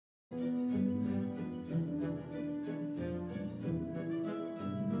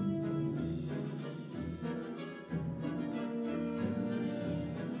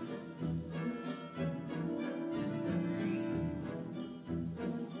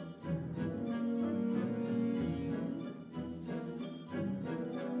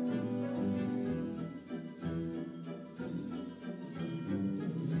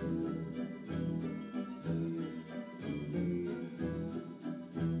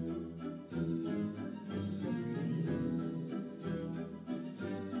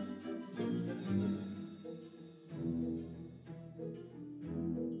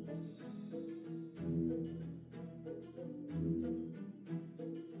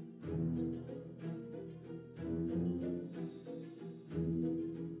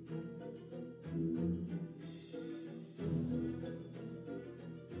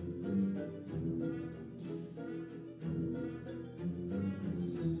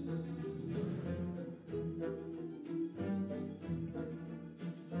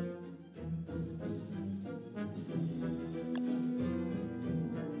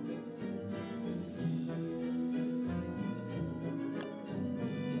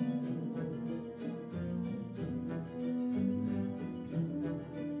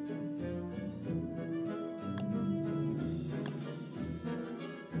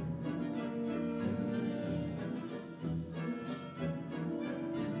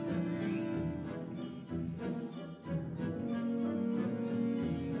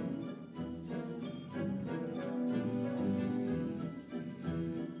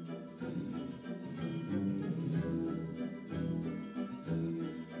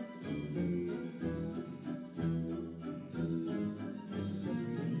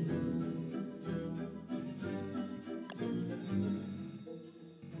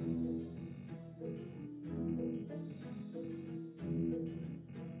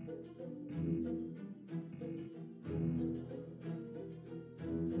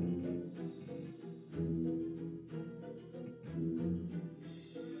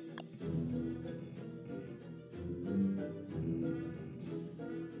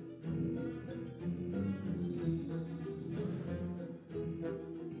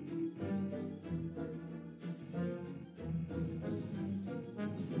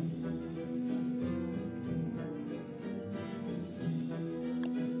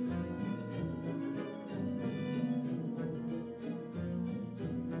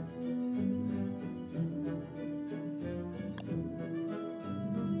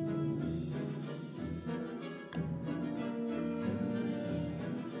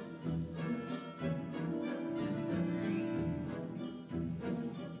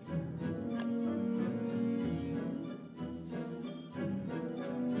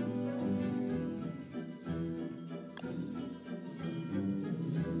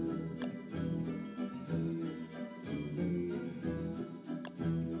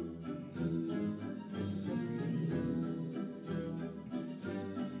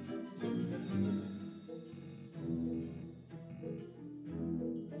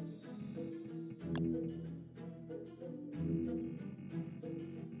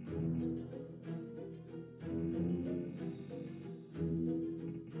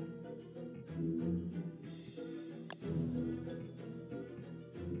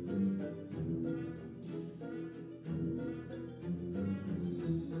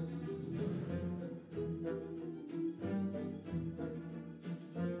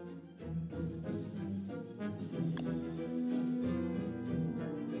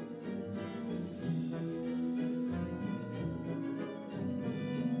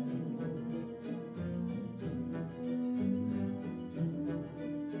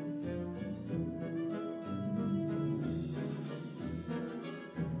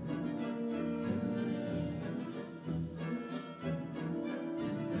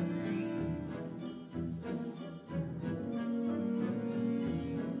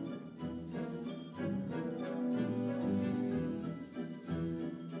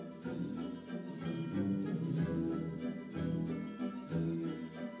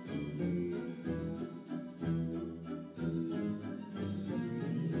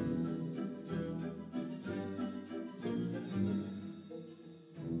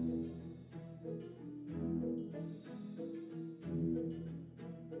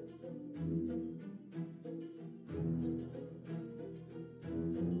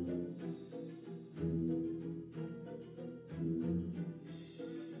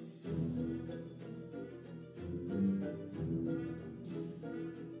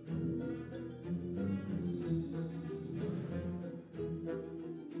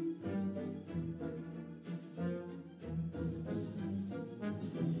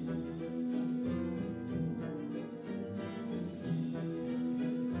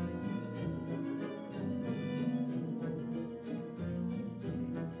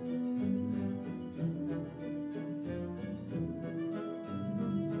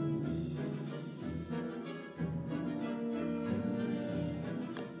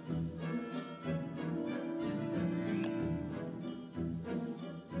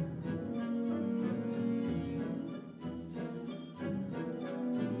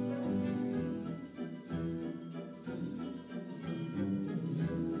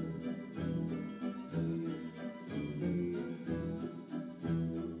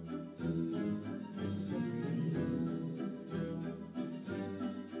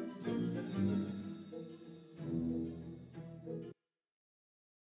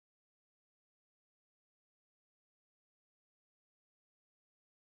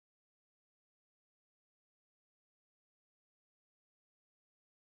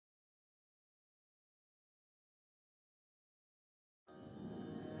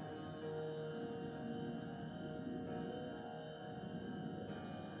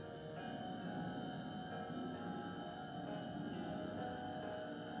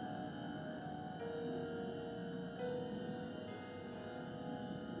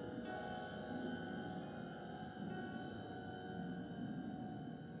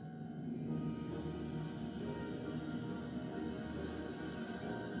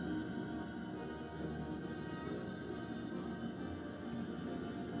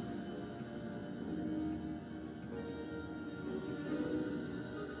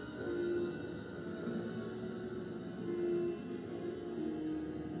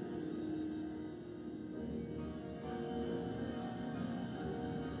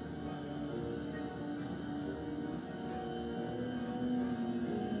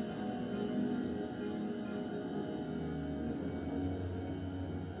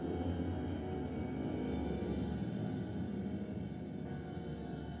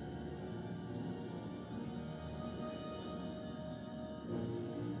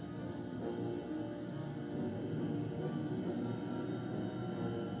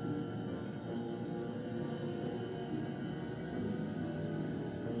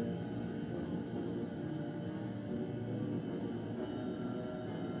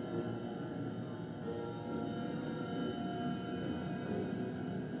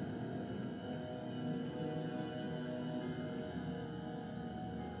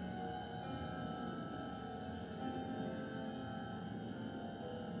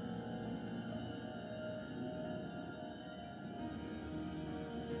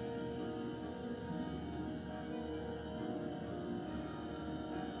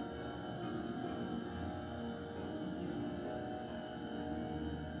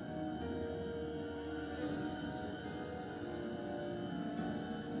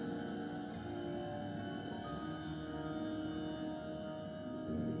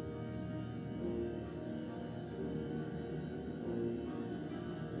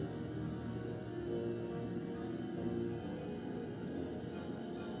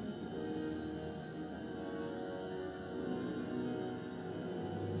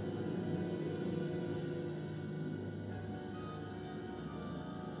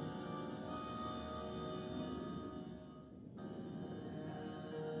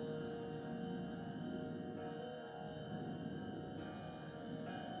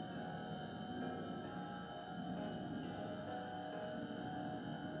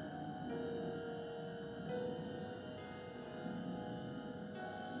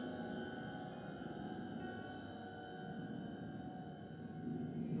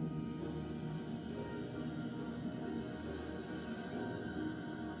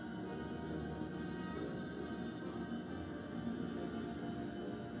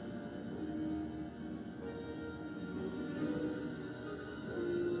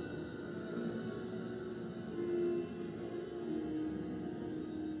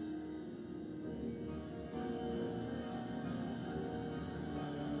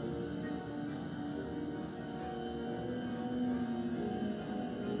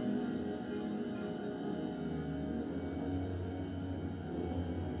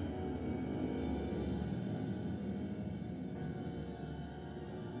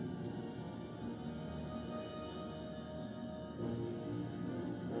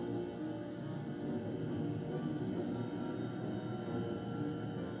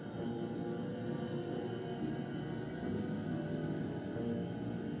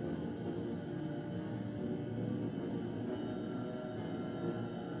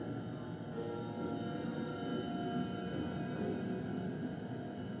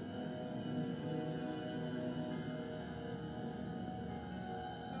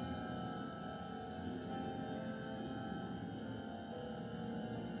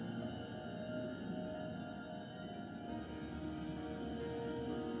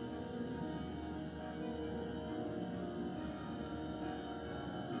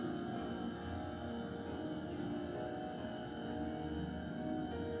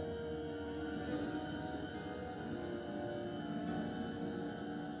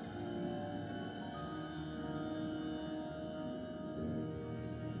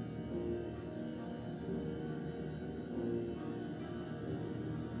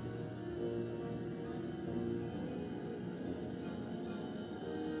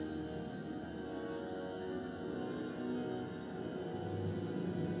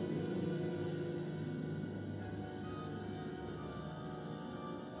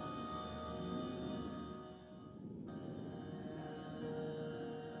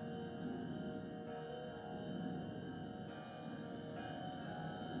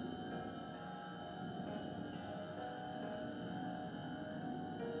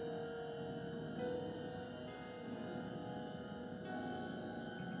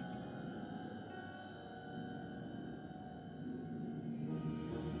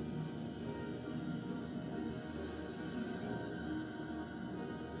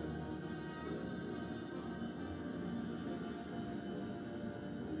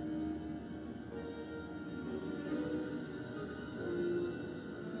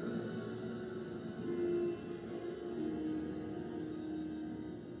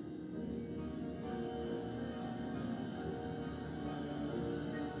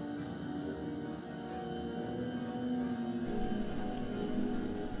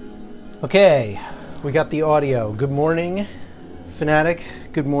Okay, we got the audio. Good morning, Fanatic.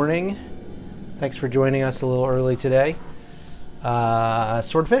 Good morning. Thanks for joining us a little early today.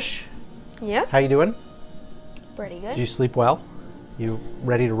 Swordfish? Yeah. How you doing? Pretty good. Did you sleep well? You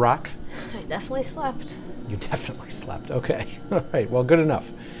ready to rock? I definitely slept. You definitely slept. Okay. All right. Well, good enough.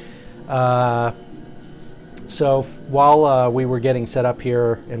 So while we were getting set up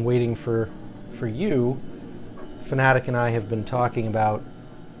here and waiting for you, Fanatic and I have been talking about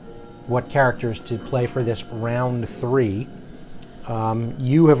what characters to play for this round 3.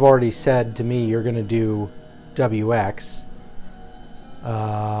 You have already said to me you're going to do WX.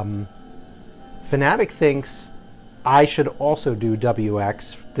 Fanatic thinks I should also do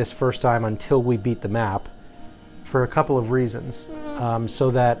WX this first time until we beat the map for a couple of reasons. So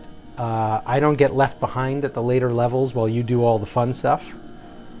that I don't get left behind at the later levels while you do all the fun stuff,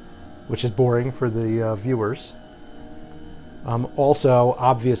 which is boring for the viewers. Also,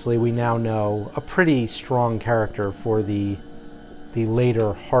 obviously, we now know a pretty strong character for the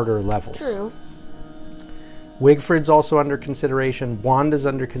later, harder levels. True. Wigfrid's also under consideration. Wanda's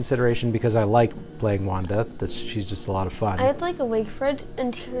under consideration because I like playing Wanda. She's just a lot of fun. I'd like a Wigfrid,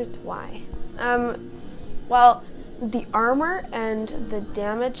 and here's why. Well, the armor and the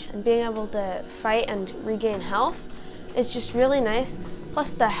damage and being able to fight and regain health is just really nice.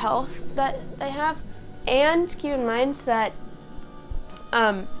 Plus the health that they have. And keep in mind that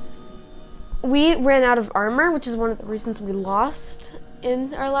we ran out of armor, which is one of the reasons we lost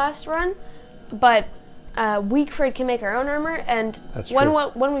in our last run. But Wigfrid can make our own armor, and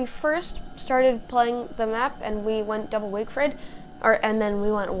when we first started playing the map and we went double Wigfrid, and then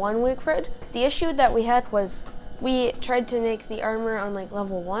we went one Wigfrid, the issue that we had was we tried to make the armor on like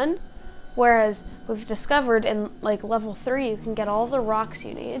level 1, whereas we've discovered in like level 3 you can get all the rocks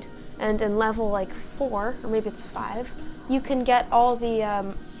you need, and in level like 4, or maybe it's 5, you can get all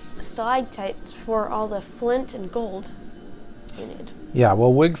the stalactites for all the flint and gold you need. Yeah,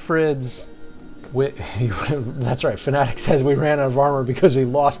 well, Wigfrid's... that's right. Fanatic says we ran out of armor because we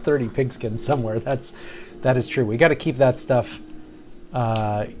lost 30 pigskins somewhere. That is true. We got to keep that stuff,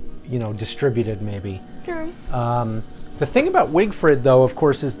 distributed maybe. True. The thing about Wigfrid, though, of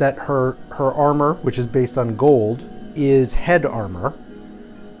course, is that her armor, which is based on gold, is head armor,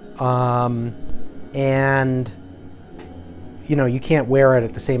 and you can't wear it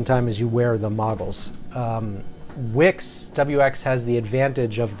at the same time as you wear the moggles. WX has the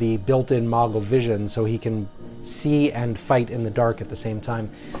advantage of the built-in moggle vision, so he can see and fight in the dark at the same time.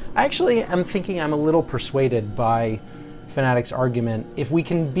 I actually am thinking I'm a little persuaded by Fanatic's argument. If we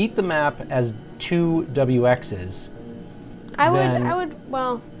can beat the map as 2 WXs,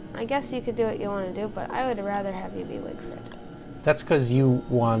 well, I guess you could do what you want to do, but I would rather have you be Wigfrid. That's because you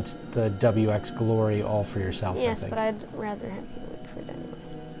want the WX glory all for yourself, yes, I think. But I'd rather have you Wigfrid anyway.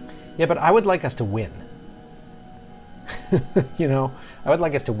 Yeah, but I would like us to win. I would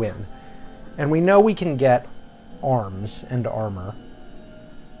like us to win. And we know we can get arms and armor.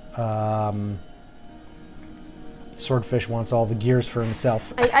 Swordfish wants all the gears for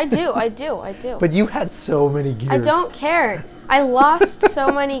himself. I do. But you had so many gears. I don't care. I lost so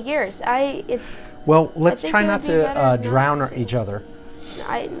many gears. Well, let's try not to drown each other.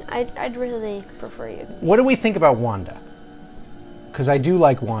 I'd really prefer you. What do we think about Wanda? Because I do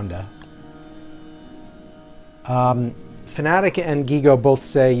like Wanda. Fanatic and Gigo both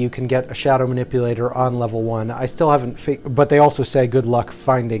say you can get a shadow manipulator on level 1. I still haven't but they also say good luck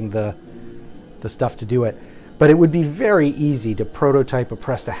finding the stuff to do it. But it would be very easy to prototype a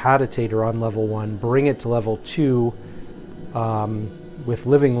Prestidigitator on level 1, bring it to level 2 with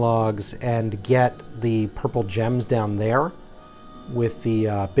living logs, and get the purple gems down there with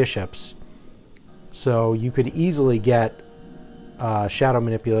the bishops. So you could easily get shadow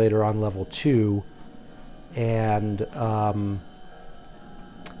manipulator on level 2. And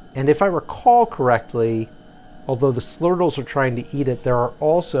if I recall correctly, although the Slurtles are trying to eat it, there are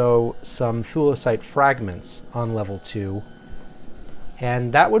also some Thulecite fragments on level 2.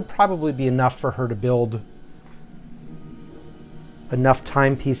 And that would probably be enough for her to build enough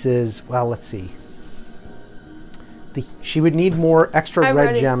timepieces. Well, let's see. She would need more extra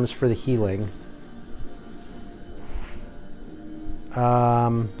red gems for the healing.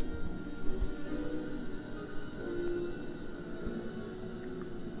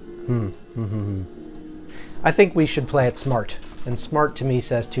 I think we should play it smart. And smart to me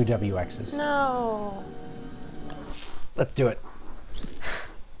says 2 WXs. No. Let's do it.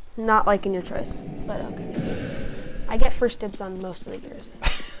 Not liking your choice, but okay. I get first dibs on most of the gears.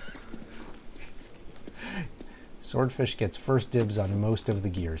 Swordfish gets first dibs on most of the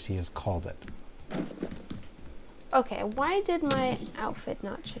gears. He has called it. Okay, why did my outfit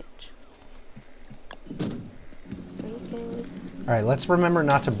not change? Breaking. All right, let's remember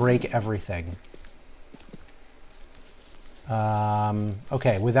not to break everything.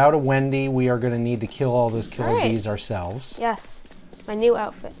 Okay, without a Wendy, we are going to need to kill all those killer bees ourselves. Yes. My new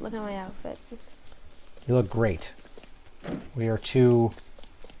outfit. Look at my outfit. You look great. We are two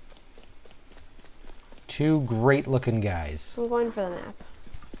great-looking guys. I'm going for the map.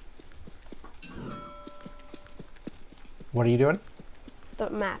 What are you doing? The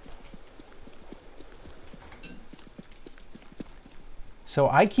map. So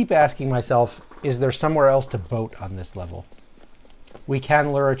I keep asking myself, is there somewhere else to boat on this level? We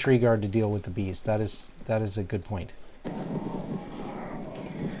can lure a tree guard to deal with the bees. That is a good point.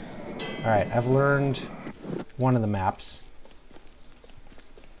 All right, I've learned one of the maps.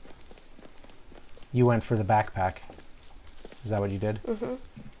 You went for the backpack. Is that what you did? Mm-hmm.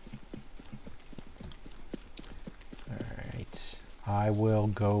 All right, I will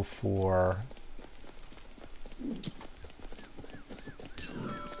go for...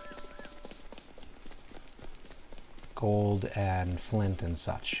 gold and flint and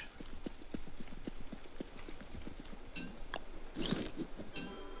such.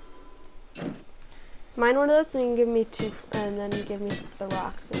 Mine one of those, and you can give me 2, and then you give me the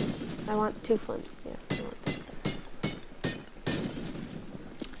rocks. And I want 2 flint. Yeah. I want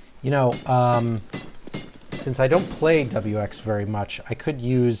You know, since I don't play WX very much, I could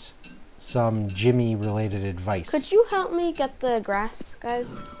use some Jimmy-related advice. Could you help me get the grass, guys?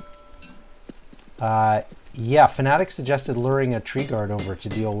 Yeah, Fanatic suggested luring a tree guard over to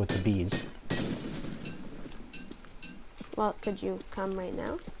deal with the bees. Well, could you come right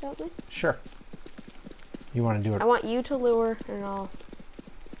now to help me? Sure. You want to do it? I want you to lure, and I'll...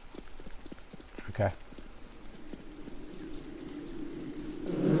 Okay.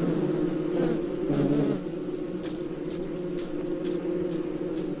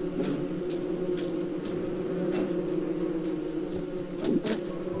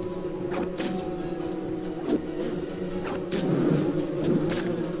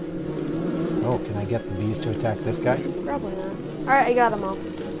 Oh, can I get the bees to attack this guy? Probably not. Alright, I got them all.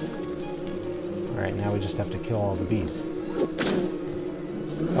 Alright, now we just have to kill all the bees.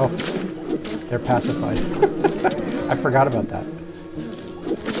 Oh, they're pacified. I forgot about that.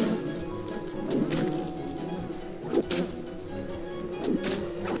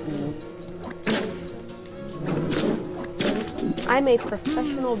 I'm a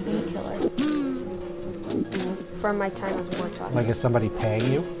professional bee killer. From my time as Warthog. Like, is somebody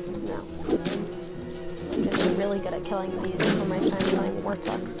paying you? No. I'm just really good at killing bees from my time playing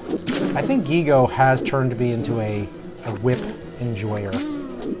Warthogs. I think Gigo has turned me into a whip enjoyer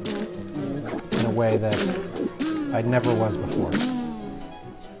in a way that I never was before.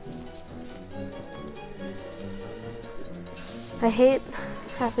 I hate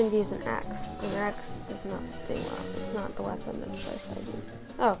having to use an axe. An axe does not do well. It's not the weapon that first I use.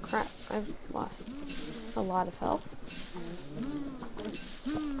 Oh crap, I've lost a lot of health.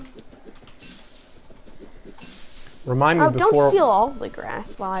 Remind me before... don't steal all the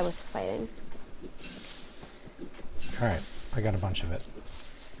grass while I was fighting. Alright, I got a bunch of it.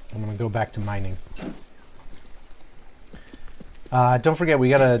 I'm gonna go back to mining. Don't forget, we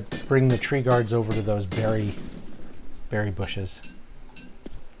gotta bring the tree guards over to those berry bushes.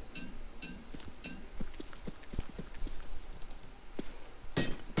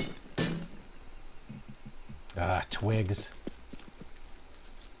 Twigs.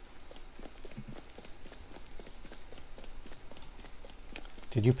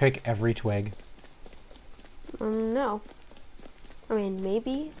 Did you pick every twig? No. I mean,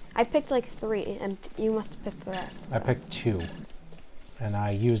 maybe. I picked like 3, and you must have picked the rest. I picked 2. And I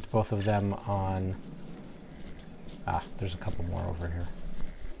used both of them on... there's a couple more over here.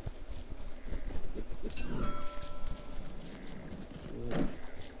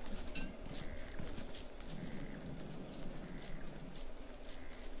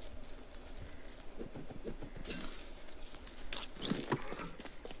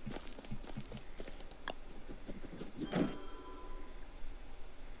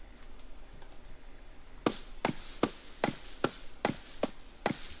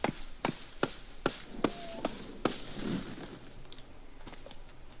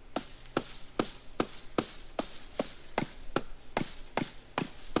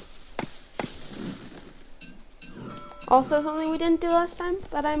 Also, something we didn't do last time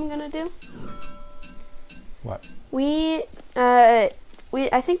that I'm gonna do. What?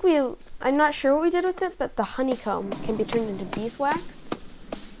 I'm not sure what we did with it, but the honeycomb can be turned into beeswax.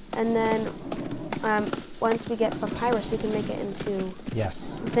 And then, once we get papyrus, we can make it into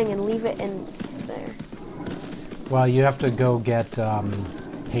Yes. a thing and leave it in there. Well, you have to go get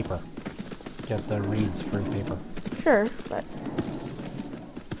paper. get the reeds for paper. Sure, but...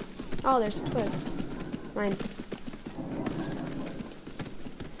 Oh, there's a twig. Mine.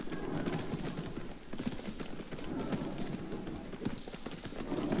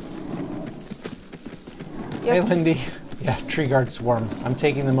 Yep. Hey, Lindy. Yes, tree guard swarm. I'm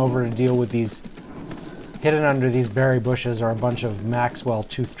taking them over to deal with these. Hidden under these berry bushes are a bunch of Maxwell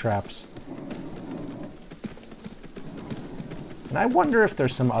tooth traps. And I wonder if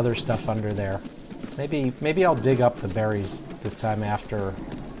there's some other stuff under there. Maybe I'll dig up the berries this time after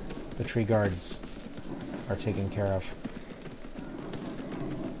the tree guards are taken care of.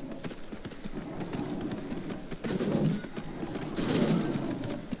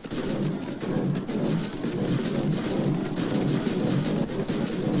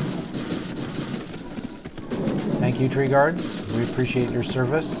 Thank you, tree guards. We appreciate your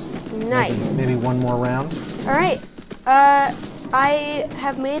service. Nice. Maybe one more round. All right. I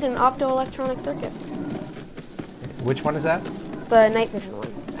have made an optoelectronic circuit. Which one is that? The night vision one.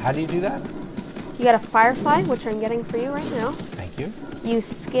 How do you do that? You got a Firefly, which I'm getting for you right now. Thank you. You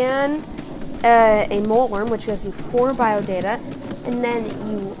scan a mole worm, which gives you 4 biodata, and then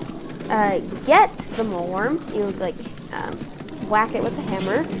you get the mole worm. You like whack it with a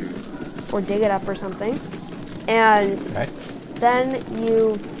hammer, or dig it up or something, and then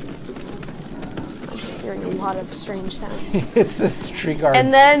you. I'm hearing a lot of strange sounds. It's this tree guards.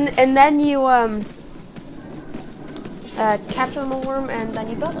 And then you capture the mole worm, and then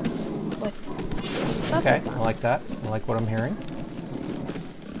you build it. Okay, I like that. I like what I'm hearing.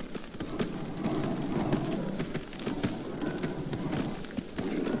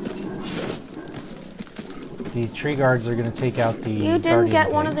 The tree guards are going to take out the You didn't get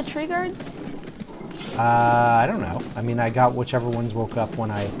one of the tree guards? I don't know. I mean, I got whichever ones woke up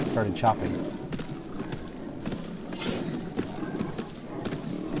when I started chopping.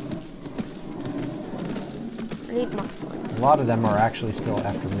 I need mufflers. A lot of them are actually still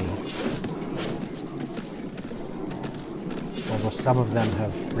after me. Although some of them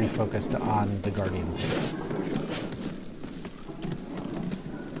have refocused on the guardian pigs.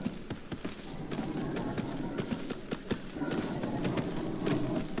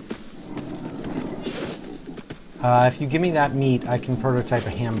 If you give me that meat, I can prototype a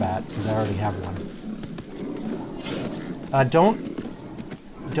hambat, because I already have one.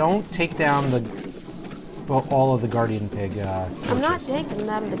 Don't take down all of the guardian pig torches. I'm not taking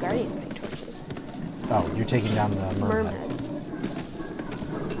down the guardian pig torches. Oh, you're taking down the mermaids. Mermaid.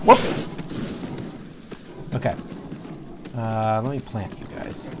 Whoop! Okay. Let me plant you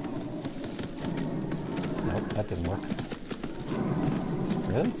guys. Nope, that didn't work.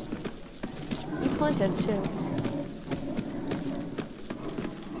 Really? You planted too.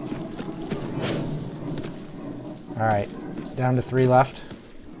 Alright, down to 3 left.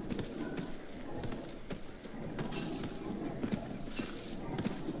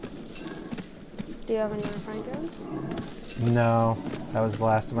 Do you have any other pine cones? No, that was the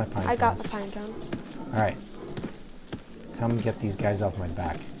last of my pine cones. I got the pine cone. Alright. Come get these guys off my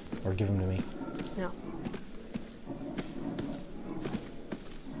back. Or give them to me. No.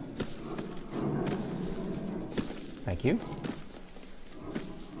 Thank you.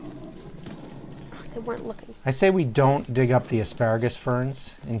 They weren't looking. I say we don't dig up the asparagus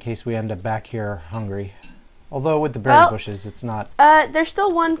ferns in case we end up back here hungry. Although with the berry bushes, it's not... There's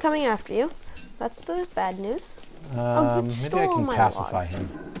still one coming after you. That's the bad news. Maybe I can pacify him.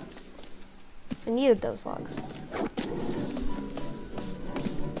 I needed those logs.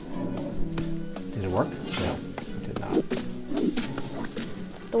 Did it work? No, it did not.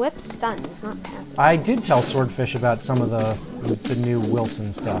 The whip's stunned, it's not passive. I did tell Swordfish about some of the new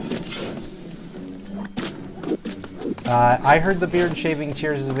Wilson stuff. I heard the beard shaving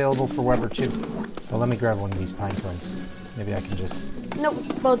tears is available for Weber too. Well, let me grab one of these pine cones. Maybe I can just... No,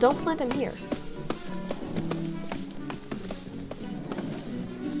 well, don't plant them here.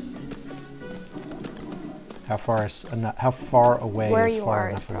 How far away Where is you far are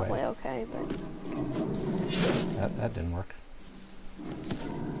is enough away? probably okay, but... That didn't work.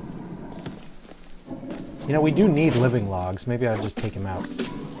 You know, we do need living logs. Maybe I'll just take them out.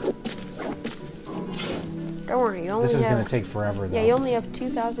 Don't worry, you only This is going to take forever, though. Yeah, you only have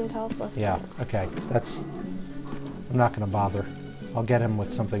 2,000 health left. Yeah, okay. I'm not going to bother. I'll get him with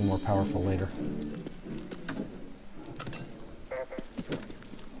something more powerful later.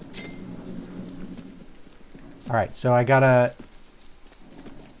 Alright, so I got a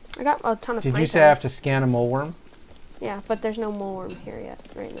ton of... Did you say I have to scan a mole worm? Yeah, but there's no mole worm here yet,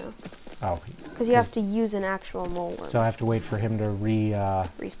 right now. Oh. Because you have to use an actual mole worm. So I have to wait for him to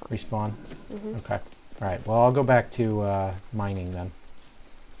respawn? Mm-hmm. Okay. Alright, well I'll go back to mining then.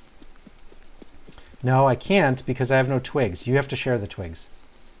 No, I can't because I have no twigs. You have to share the twigs.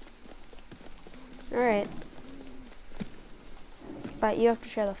 All right. But you have to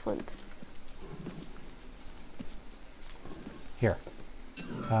share the flint. Here.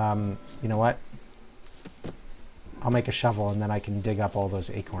 You know what? I'll make a shovel and then I can dig up all those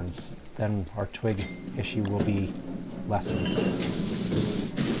acorns. Then our twig issue will be lessened.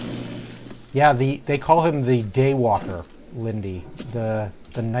 Yeah, they call him the Daywalker, Lindy. The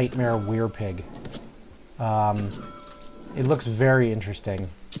nightmare weirpig. It looks very interesting.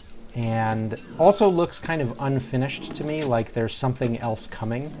 And also looks kind of unfinished to me, like there's something else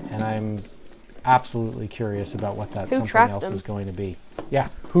coming, and I'm absolutely curious about what that something else is going to be. Yeah,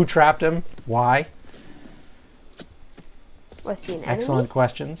 who trapped him? Why? Was he an enemy? Excellent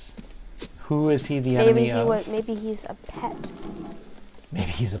questions. Who is he the enemy of? Maybe he's a pet.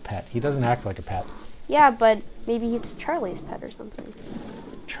 Maybe he's a pet. He doesn't act like a pet. Yeah, but maybe he's Charlie's pet or something.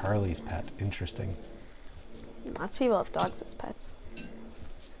 Charlie's pet. Interesting. Lots of people have dogs as pets.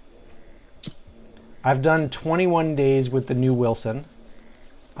 I've done 21 days with the new Wilson.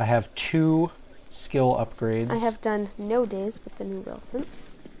 I have 2 skill upgrades. I have done no days with the new Wilson.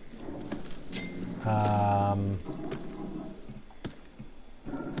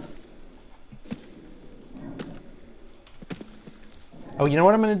 Oh, you know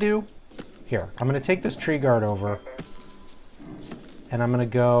what I'm going to do? Here, I'm going to take this tree guard over, and I'm going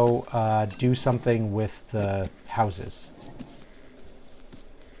to go do something with the houses.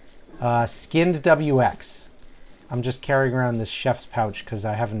 Skinned WX. I'm just carrying around this chef's pouch because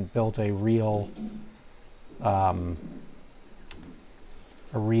I haven't built a real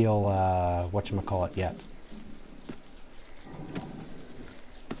whatchamacallit yet.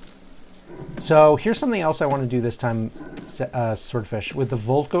 So here's something else I want to do this time, Swordfish. With the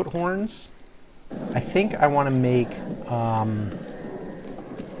Volt Goat horns, I think I want to make...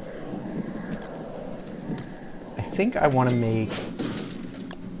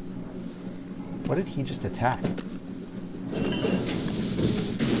 What did he just attack?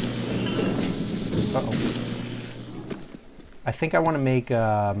 Uh-oh. I think I want to make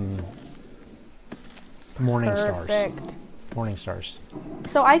morning stars. Morning stars.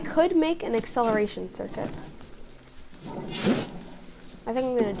 So I could make an acceleration circuit. I think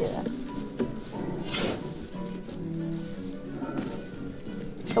I'm going to do that.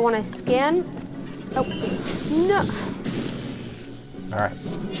 So when I scan... Oh, no! Alright.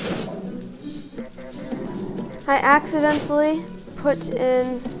 I accidentally put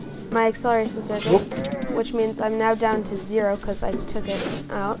in my acceleration circuit, which means I'm now down to 0 because I took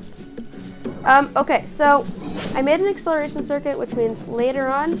it out. Okay, so I made an acceleration circuit, which means later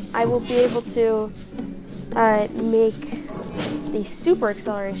on I will be able to make the super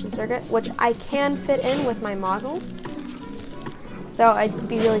acceleration circuit, which I can fit in with my moggle. So I'd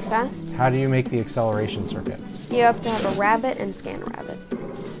be really fast. How do you make the acceleration circuit? You have to have a rabbit and scan a rabbit.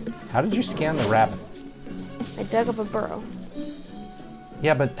 How did you scan the rabbit? I dug up a burrow.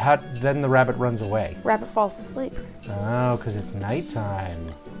 Yeah, but then the rabbit runs away. Rabbit falls asleep. Oh, because it's nighttime.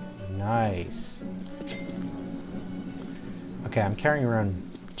 Nice. Okay, I'm carrying around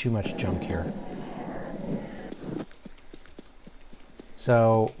too much junk here.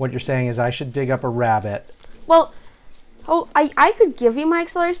 So what you're saying is I should dig up a rabbit. Well, I could give you my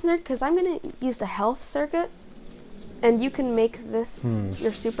acceleration circuit because I'm going to use the health circuit, and you can make this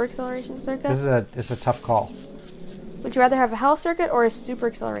your super acceleration circuit. This is a tough call. Would you rather have a health circuit or a super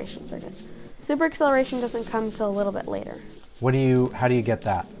acceleration circuit? Super acceleration doesn't come till a little bit later. How do you get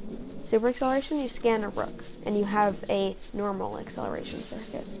that? Super acceleration, you scan a rook, and you have a normal acceleration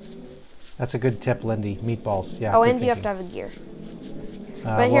circuit. That's a good tip, Lindy. Meatballs, yeah. Oh, and you have to have a gear.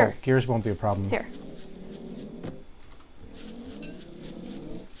 But here. Gears won't be a problem. Here.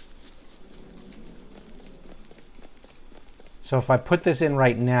 So if I put this in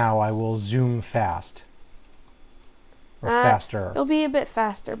right now, I will zoom fast. Or faster. It'll be a bit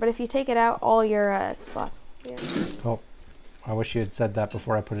faster, but if you take it out, all your slots. Yeah. Oh, I wish you had said that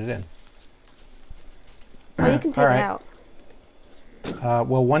before I put it in. Well, you can take it out.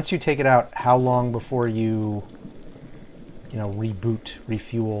 Well, once you take it out, how long before you reboot,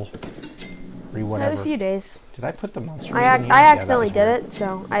 refuel, whatever? A few days. Did I put the monster? I accidentally did it,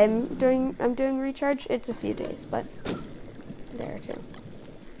 so I'm doing recharge. It's a few days, but there too.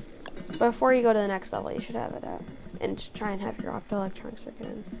 Before you go to the next level, you should have it out and try and have your optoelectronic circuit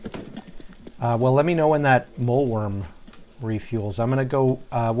in. Well, let me know when that mole worm refuels. I'm gonna go.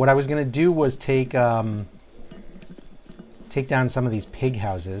 What I was gonna do was take down some of these pig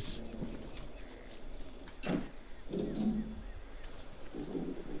houses.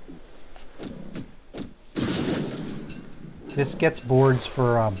 This gets boards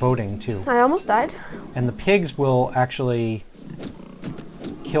for boating too. I almost died. And the pigs will actually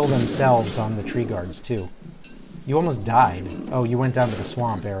kill themselves on the tree guards too. You almost died. Oh, you went down to the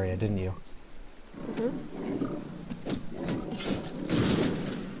swamp area, didn't you?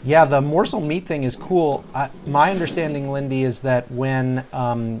 Yeah, the morsel meat thing is cool. My understanding, Lindy, is that when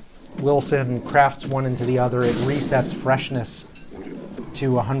Wilson crafts one into the other, it resets freshness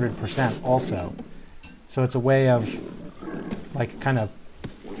to 100% also. So it's a way of, like, kind of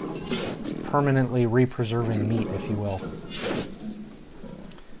permanently re-preserving meat, if you will.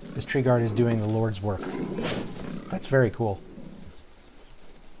 This tree guard is doing the Lord's work. That's very cool.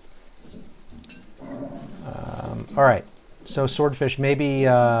 All right, so Swordfish, maybe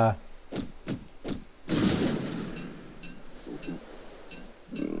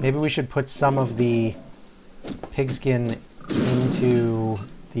maybe we should put some of the pigskin into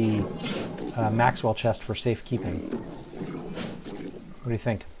the Maxwell chest for safekeeping. What do you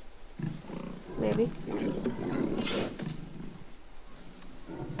think? Maybe.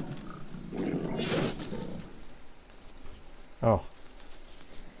 Oh.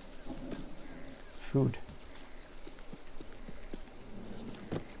 Food.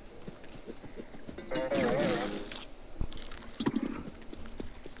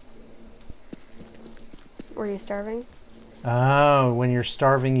 Were you starving? Oh, when you're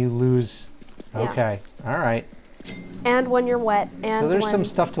starving, you lose. Okay. Yeah. All right. And when you're wet. And so there's some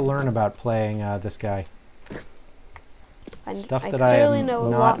stuff to learn about playing this guy. Stuff that I I clearly am know a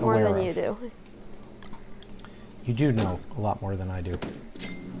not lot more aware than of. you do. You do know a lot more than I do.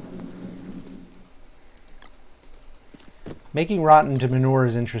 Making rot into manure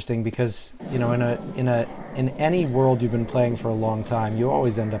is interesting because, you know, in any world you've been playing for a long time, you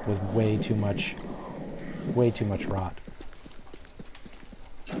always end up with way too much rot.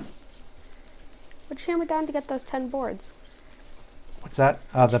 What'd you hammer down to get those 10 boards? What's that?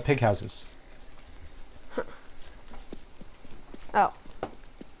 The pig houses. Huh. Oh.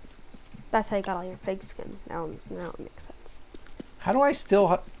 That's how you got all your pig skin. Now it makes sense. How do I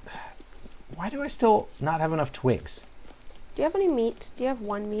still... Why do I still not have enough twigs? Do you have any meat? Do you have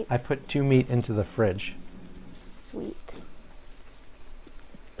one meat? I put 2 meat into the fridge. Sweet.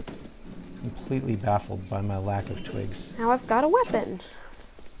 Completely baffled by my lack of twigs. Now I've got a weapon.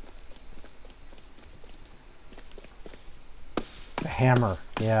 A hammer.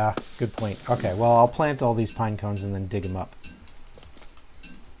 Yeah, good point. Okay, well, I'll plant all these pine cones and then dig them up.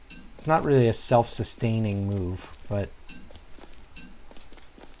 It's not really a self-sustaining move, but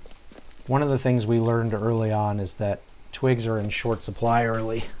one of the things we learned early on is that twigs are in short supply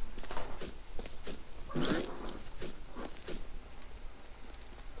early.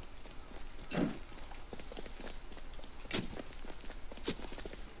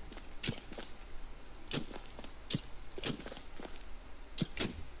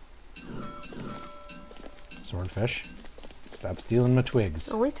 Swordfish, stop stealing my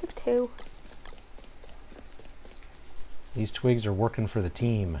twigs. Only took 2. These twigs are working for the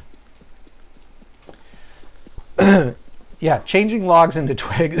team. Yeah, changing logs into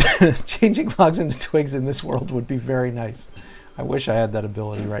twigs, changing logs into twigs in this world would be very nice. I wish I had that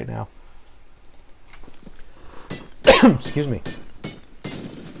ability right now. Excuse me.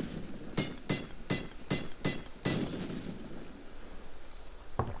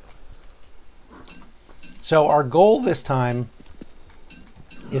 So our goal this time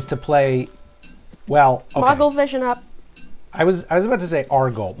is to play, well, okay. Moggle vision up. I was about to say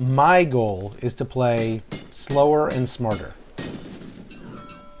our goal. My goal is to play slower and smarter.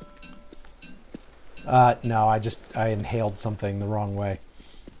 No, I inhaled something the wrong way.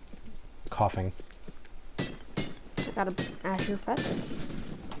 Coughing. I got a Azure Feather.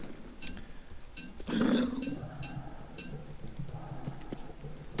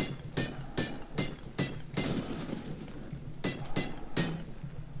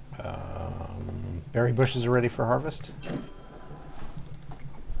 Berry bushes are ready for harvest.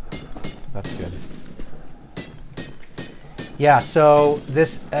 That's good. Yeah, so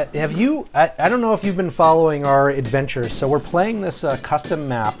this, have you, I don't know if you've been following our adventures. So we're playing this custom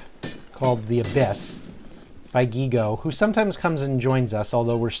map called The Abyss by Gigo, who sometimes comes and joins us,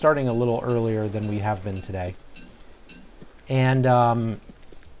 although we're starting a little earlier than we have been today. And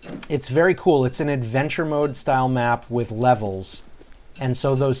it's very cool. It's an adventure mode style map with levels. And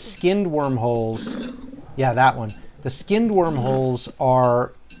so those skinned wormholes, yeah, that one. The skinned wormholes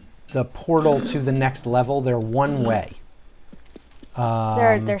are the portal to the next level. They're one way.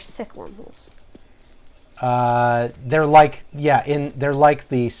 They're sick wormholes. They're like, yeah, they're like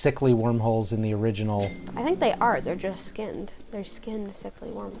the sickly wormholes in the original. I think they are. They're just skinned. They're skinned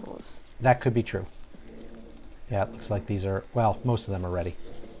sickly wormholes. That could be true. Yeah, it looks like these are, well, most of them are ready.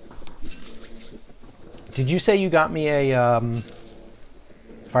 Did you say you got me a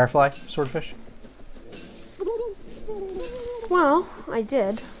firefly swordfish? Well, I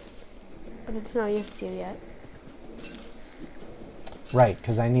did, but it's not used to you yet. Right,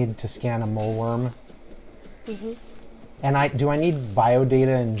 because I need to scan a mole worm. Mm-hmm. And do I need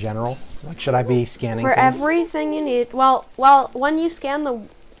biodata in general? Like, should I be scanning for things? Everything you need? Well, when you scan the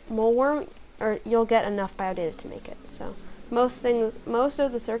mole worm, you'll get enough biodata to make it. So most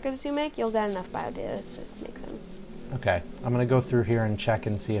of the circuits you make, you'll get enough biodata to make them. Okay, I'm gonna go through here and check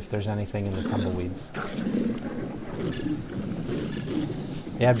and see if there's anything in the tumbleweeds.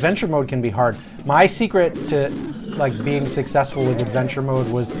 Yeah, adventure mode can be hard. My secret to like being successful with adventure mode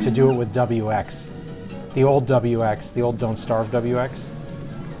was to do it with WX. The old WX, the old Don't Starve WX.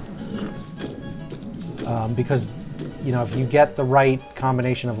 Because, you know, if you get the right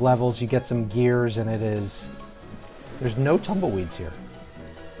combination of levels, you get some gears, and it is... There's no tumbleweeds here.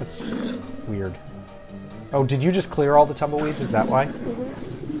 That's weird. Oh, did you just clear all the tumbleweeds? Is that why?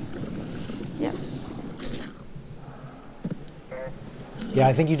 Mm-hmm. Yep. Yeah,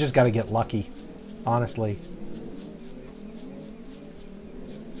 I think you just got to get lucky, honestly.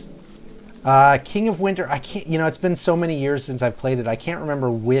 King of Winter, I can't, you know, it's been so many years since I've played it, I can't remember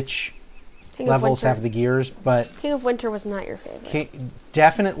which levels have the gears, but... King of Winter was not your favorite.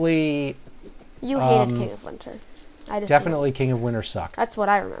 Definitely... You hated King of Winter. Definitely King of Winter sucked. That's what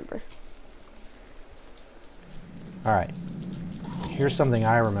I remember. Alright. Here's something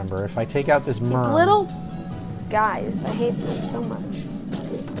I remember. If I take out this merm... These little guys, I hate them so much.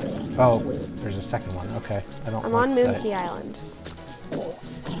 Oh, there's a second one. Okay. I'm on Moon Key Island.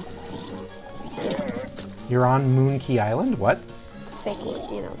 You're on Moon Key Island? What? Fake,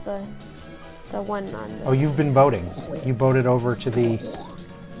 you know, the one on the... Oh, you've been boating. You boated over to the...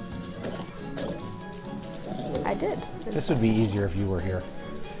 I did. This would be easier if you were here.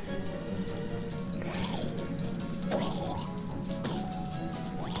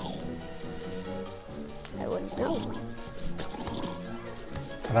 I wouldn't know.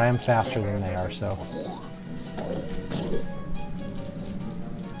 But I am faster than they are, so...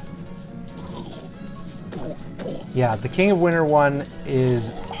 Yeah, the King of Winter one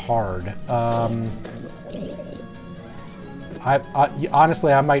is hard.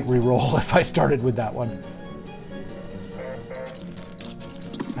 Honestly, I might re-roll if I started with that one.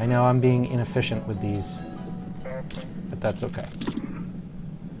 I know I'm being inefficient with these, but that's okay.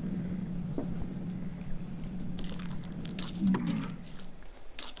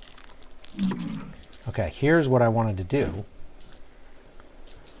 Okay, here's what I wanted to do.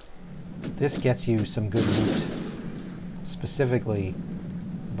 This gets you some good loot. Specifically,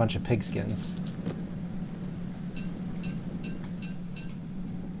 a bunch of pigskins.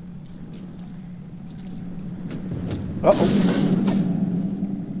 Uh-oh.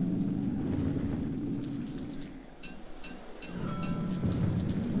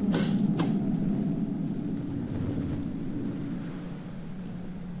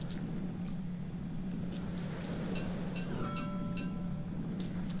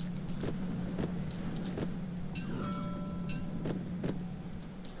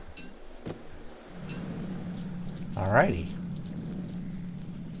 Alrighty.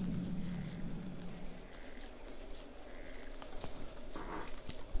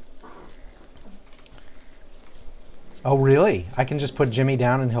 Oh, really? I can just put Jimmy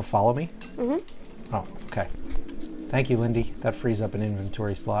down and he'll follow me? Mm-hmm. Oh, okay. Thank you, Lindy. That frees up an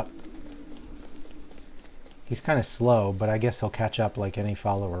inventory slot. He's kind of slow, but I guess he'll catch up like any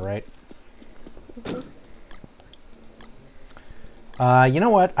follower, right? Mm-hmm. You know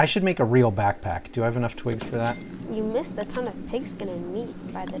what? I should make a real backpack. Do I have enough twigs for that? You missed a ton of pigskin and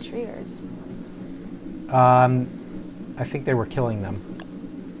meat by the treers. I think they were killing them.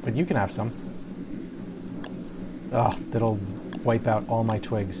 But you can have some. Oh, that'll wipe out all my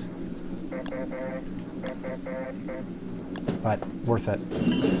twigs. But worth it.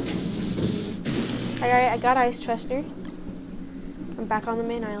 I got Ice Chester. I'm back on the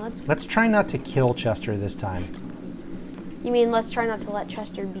main island. Let's try not to kill Chester this time. You mean let's try not to let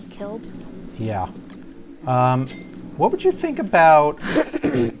Chester be killed? Yeah. What would you think about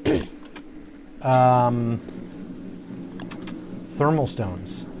thermal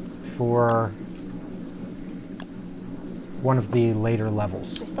stones for one of the later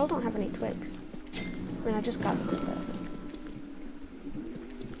levels? I still don't have any twigs. I mean, I just got some.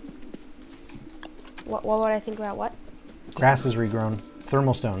 What would I think about what? Grass is regrown.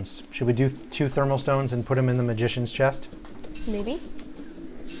 Thermal stones. Should we do 2 thermal stones and put them in the magician's chest? Maybe.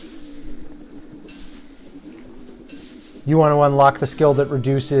 You want to unlock the skill that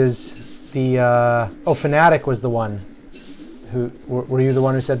reduces The oh, Fanatic was the one who were you the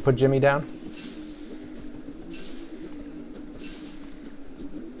one who said put Jimmy down?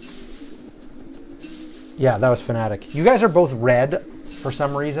 Yeah, that was Fanatic. You guys are both red for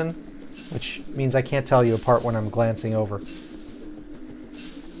some reason, which means I can't tell you apart when I'm glancing over.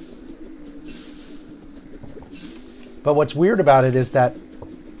 But what's weird about it is that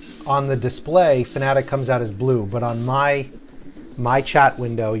on the display, Fanatic comes out as blue, but on my chat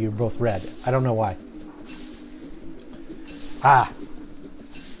window, you're both red. I don't know why. Ah.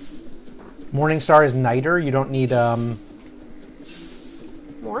 Morningstar is Niter. You don't need...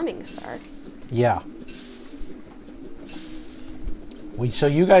 Morningstar? Yeah. So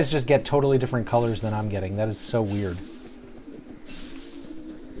you guys just get totally different colors than I'm getting. That is so weird.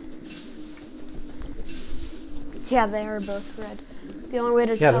 Yeah, they are both red. The only way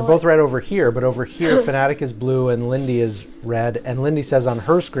to Yeah, they're both red over here, but over here, Fanatic is blue and Lindy is red, and Lindy says on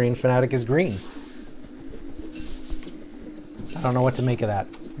her screen, Fanatic is green. I don't know what to make of that.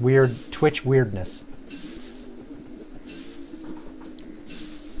 Weird Twitch weirdness.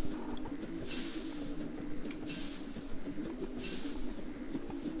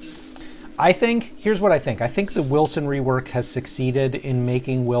 I think, here's what I think. I think the Wilson rework has succeeded in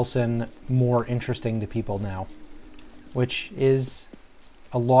making Wilson more interesting to people now, which is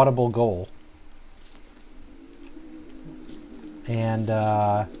a laudable goal. And,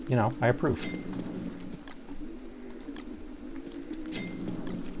 you know, I approve.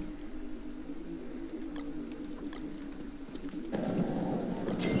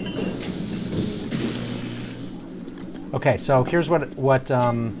 Okay, so here's what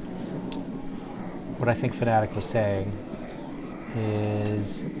I think Fanatic was saying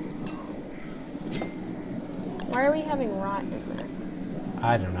is... Why are we having rot in there?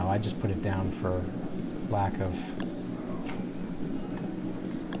 I don't know. I just put it down for lack of...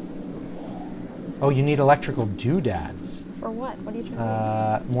 Oh, you need electrical doodads. For what? What are you trying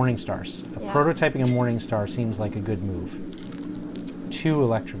to do? Morningstars. Yeah. Prototyping a Morningstar seems like a good move. 2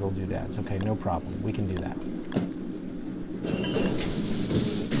 electrical doodads. Okay, no problem. We can do that.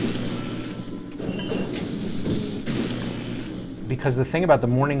 Because the thing about the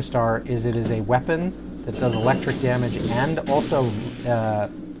Morningstar is it is a weapon that does electric damage and also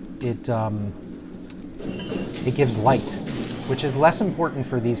it gives light, which is less important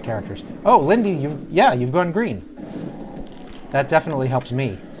for these characters. Oh, Lindy, you've gone green. That definitely helps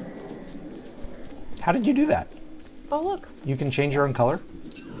me. How did you do that? Oh, look. You can change your own color?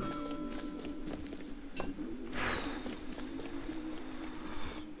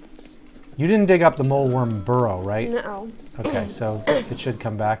 You didn't dig up the moleworm burrow, right? No. Okay, so it should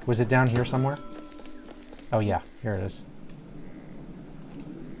come back. Was it down here somewhere? Oh yeah, here it is.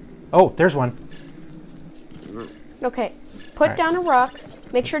 Oh, there's one. Okay, put down a rock.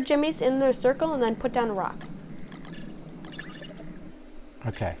 Make sure Jimmy's in the circle, and then put down a rock.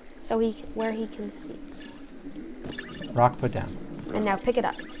 Okay. So where he can see. Rock put down. And now pick it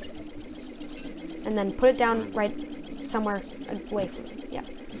up. And then put it down right somewhere away from you. Yeah.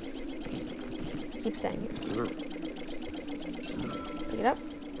 Keep staying here. Pick it up.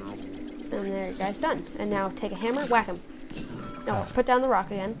 And there you guys, done. And now take a hammer, whack him. No, put down the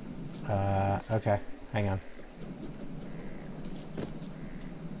rock again. Okay. Hang on.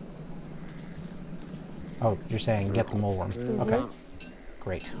 Oh, you're saying get the moleworm. Mm-hmm. Okay.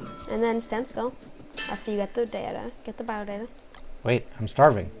 Great. And then stand still after you get the data. Get the biodata. Wait, I'm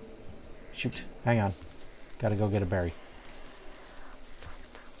starving. Shoot. Hang on. Gotta go get a berry.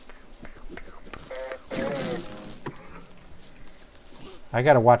 I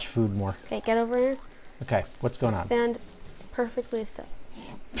gotta watch food more. Okay, get over here. Okay, what's going on? Stand perfectly still.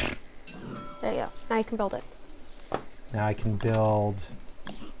 There you go. Now you can build it. Now I can build...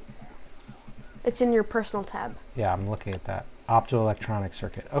 It's in your personal tab. Yeah, I'm looking at that. Optoelectronic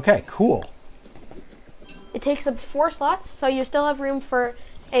circuit. Okay, cool. It takes up 4 slots, so you still have room for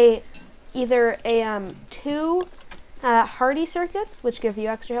either 2 hardy circuits, which give you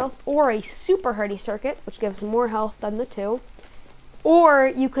extra health, or a super hardy circuit, which gives more health than the 2. Or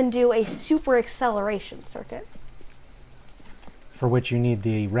you can do a super acceleration circuit. For which you need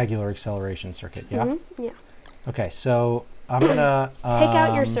the regular acceleration circuit, yeah? Mm-hmm. Yeah. Okay, so I'm gonna... take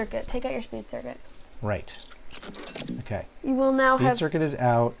out your circuit. Take out your speed circuit. Right. Okay. You will now Speed have... circuit is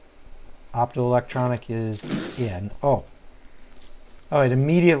out. Optoelectronic is in. Oh. Oh, it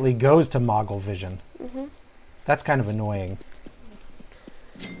immediately goes to moggle vision. Mm-hmm. That's kind of annoying.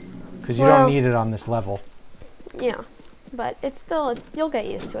 Because you don't need it on this level. Yeah. But you'll get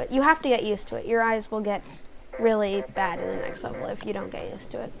used to it. You have to get used to it. Your eyes will get really bad in the next level if you don't get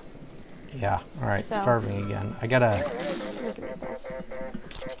used to it. Yeah, alright, starving again. I gotta...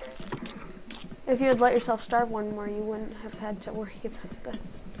 If you had let yourself starve one more, you wouldn't have had to worry about that.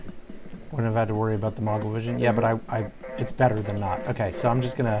 Wouldn't have had to worry about the moggle vision? Yeah, but it's better than not. Okay, so I'm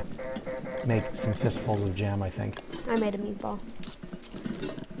just gonna make some fistfuls of jam, I think. I made a meatball.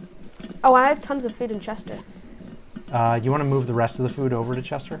 Oh, I have tons of food in Chester. You want to move the rest of the food over to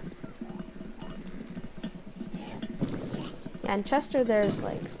Chester? Yeah, in Chester there's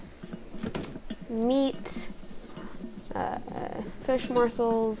like meat, fish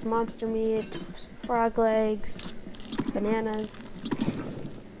morsels, monster meat, frog legs, bananas.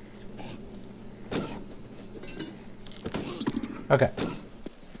 Okay.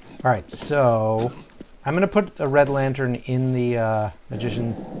 Alright, so I'm going to put a red lantern in the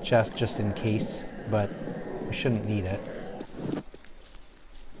magician chest just in case, but we shouldn't need it.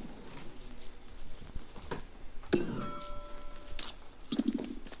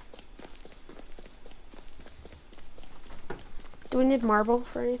 Do we need marble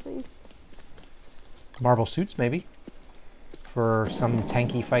for anything? Marble suits, maybe? For some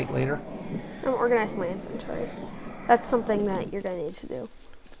tanky fight later? I'm organizing my inventory. That's something that you're going to need to do.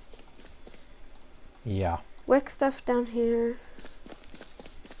 Yeah. Wick stuff down here.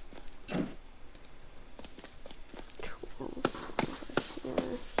 Tools here.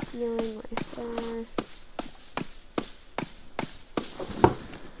 Healing right there.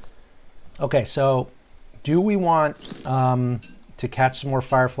 Okay, so do we want to catch some more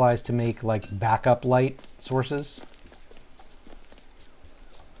fireflies to make like backup light sources?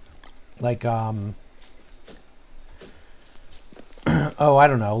 Like, oh, I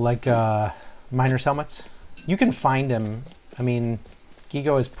don't know, like miner's helmets? You can find them. I mean,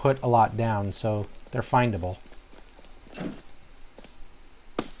 Gigo has put a lot down, so they're findable.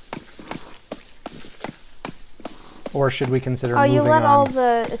 Or should we consider moving on? Oh, you let all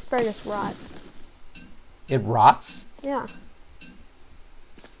the asparagus rot. It rots? Yeah.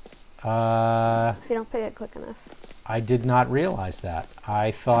 If you don't pick it quick enough. I did not realize that.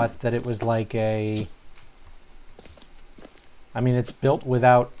 I thought that it was like a... I mean, it's built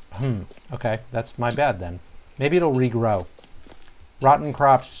without... Okay, that's my bad then. Maybe it'll regrow. Rotten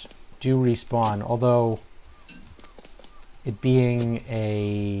crops do respawn, although it being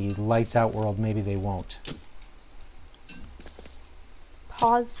a lights out world, maybe they won't.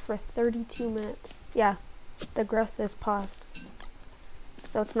 Paused for 32 minutes. Yeah, the growth is paused.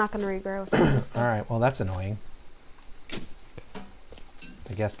 So it's not going to regrow. Alright, well that's annoying.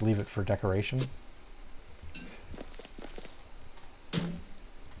 I guess leave it for decoration.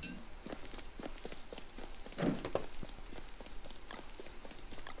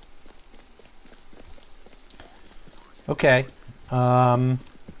 Okay. Well.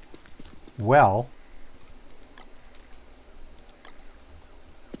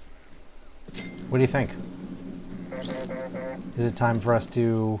 What do you think? Is it time for us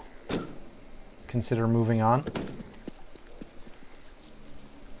to consider moving on?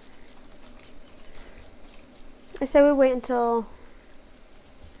 I say we wait until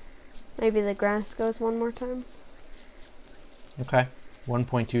maybe the grass goes one more time. Okay.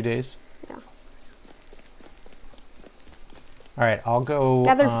 1.2 days. Yeah. All right, I'll go...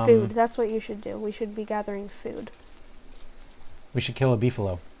 Gather food. That's what you should do. We should be gathering food. We should kill a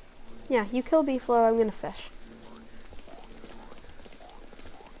beefalo. Yeah, you kill beefalo, I'm gonna fish.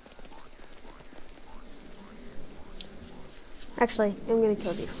 Actually, I'm gonna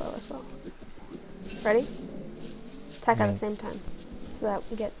kill beefalo as well. Ready? Attack at the same time, so that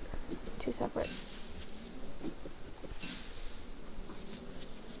we get two separate.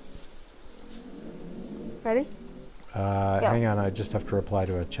 Ready? Hang on, I just have to reply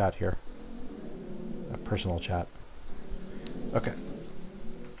to a chat here. A personal chat. Okay.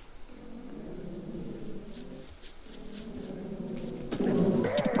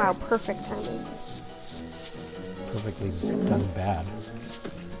 Wow, perfect timing. Perfectly done bad.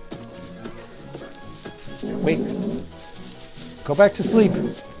 Wait. Go back to sleep.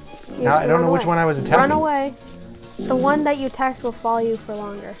 Now I don't know which one I was attacking. Run away. The one that you attacked will follow you for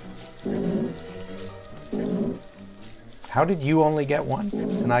longer. How did you only get one?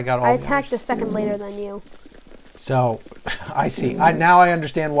 And I got all... I attacked a second later than you. So, I see. Now I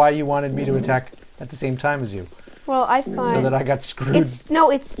understand why you wanted me to attack at the same time as you. Well, I find... So that I got screwed.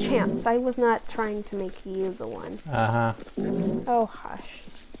 It's chance. I was not trying to make you the one. Uh-huh. Oh, hush.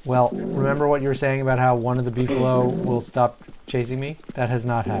 Well, remember what you were saying about how one of the beefalo will stop chasing me? That has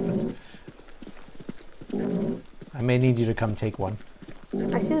not happened. I may need you to come take one.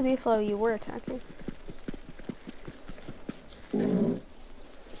 I see the beefalo you were attacking.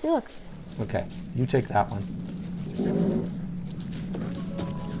 See, look. Okay, you take that one.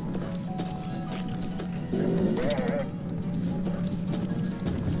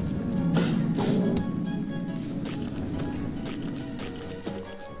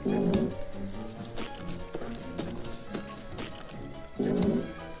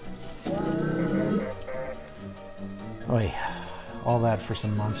 Oy, all that for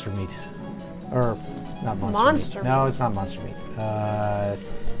some monster meat. Or, not monster Monster meat. No, meat. it's not monster meat.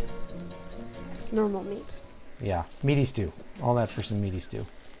 Normal meat. Yeah, meaty stew. All that for some meaty stew.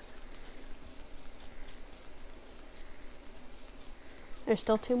 There's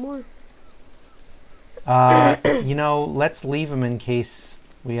still 2 more. You know, let's leave them in case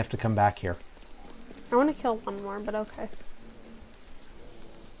we have to come back here. I want to kill 1 more, but okay.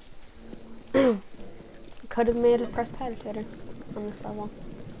 Could have made a prestidigitator on this level.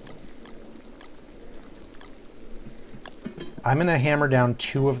 I'm going to hammer down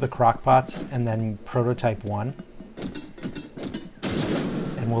 2 of the crock pots and then prototype 1.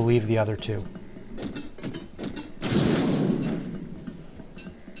 And we'll leave the other 2.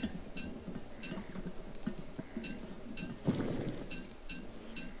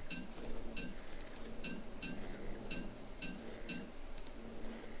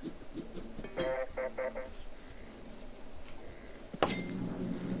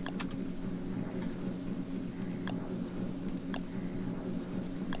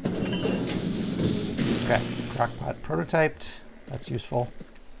 Okay, crockpot prototyped. That's useful.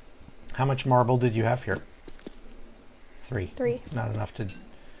 How much marble did you have here? 3. 3. Not enough to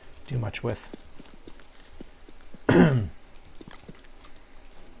do much with.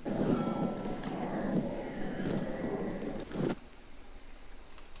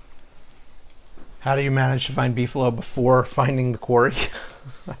 How do you manage to find beefalo before finding the quarry?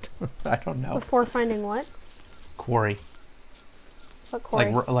 I don't know. Before finding what? Quarry. What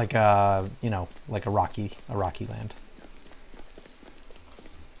quarry? Like you know, like a rocky land.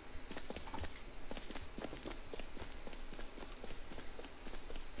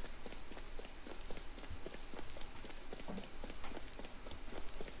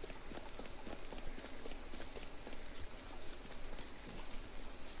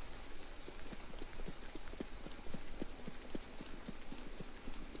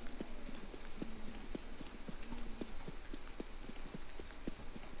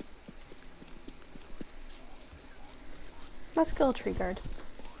 Let's kill a tree guard.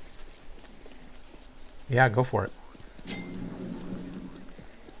 Yeah, go for it.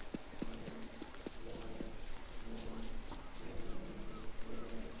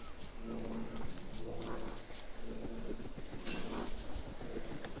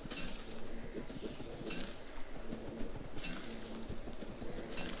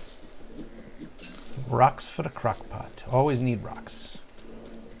 Rocks for the crock pot. Always need rocks.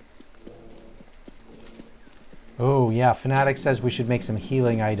 Oh yeah, Fanatic says we should make some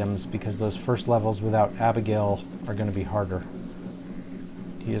healing items because those first levels without Abigail are going to be harder.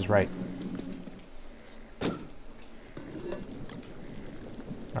 He is right.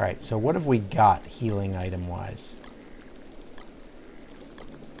 Alright, so what have we got healing item-wise?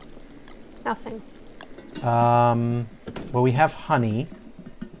 Nothing. Well, we have honey.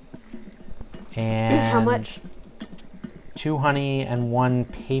 And how much? 2 honey and 1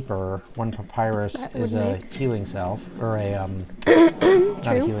 paper, 1 papyrus That is would a make- healing salve, or a, not a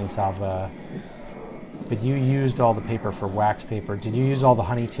True. healing salve, but you used all the paper for wax paper. Did you use all the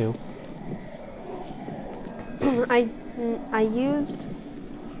honey too? I used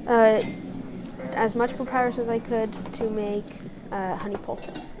as much papyrus as I could to make honey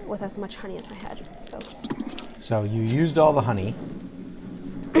poultice with as much honey as I had. So you used all the honey.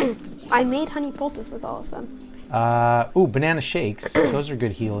 I made honey poultice with all of them. Ooh, banana shakes. Those are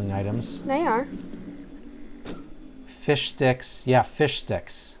good healing items. They are. Fish sticks. Yeah, fish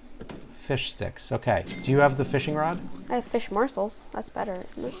sticks. Fish sticks. Okay. Do you have the fishing rod? I have fish morsels. That's better,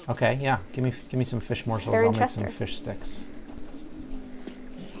 isn't it? Okay, yeah. Give me some fish morsels. They're in I'll make some Chester. fish sticks.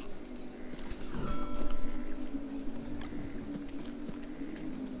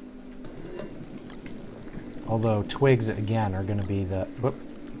 Although twigs again are going to be the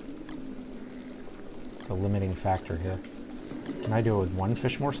limiting factor here. Can I do it with 1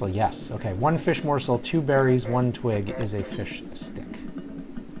 fish morsel? Yes. Okay, 1 fish morsel, 2 berries, 1 twig is a fish stick.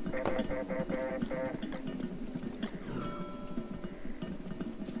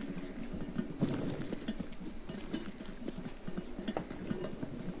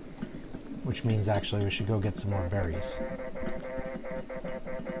 Which means actually we should go get some more berries.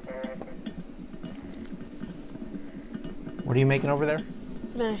 What are you making over there?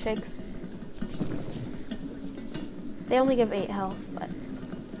 Banana shakes. They only give 8 health, but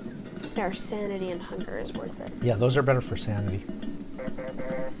their sanity and hunger is worth it. Yeah, those are better for sanity.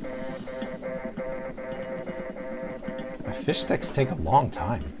 My fish sticks take a long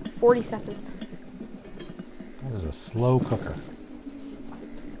time. 40 seconds. That is a slow cooker.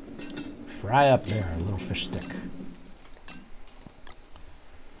 fry up there, a little fish stick.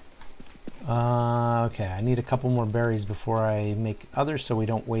 Okay, I need a couple more berries before I make others so we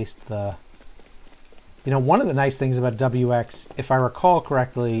don't waste the... You know, one of the nice things about WX, if I recall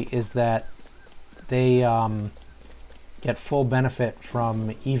correctly, is that they get full benefit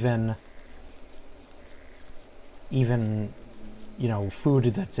from even, you know, food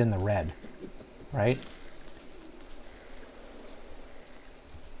that's in the red, right?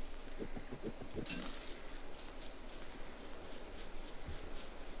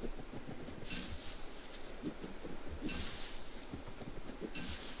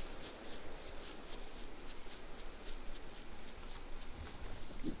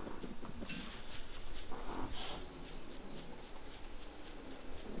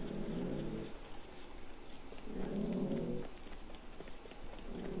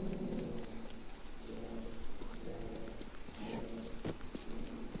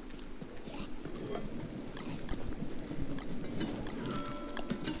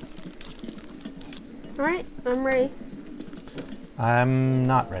 Alright, I'm ready. I'm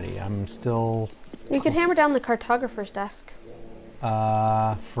not ready. I'm still... You could hammer down the cartographer's desk.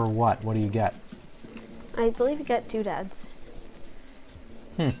 For what? What do you get? I believe you get doodads.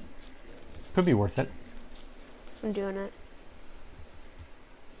 Could be worth it. I'm doing it.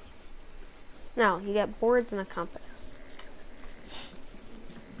 No, you get boards and a compass.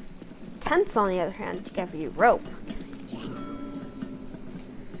 Tents, on the other hand, give you rope.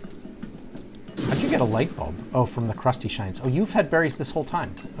 How'd you get a light bulb? Oh, from the crusty shines. Oh, you've had berries this whole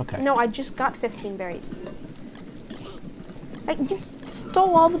time. Okay. No, I just got 15 berries. You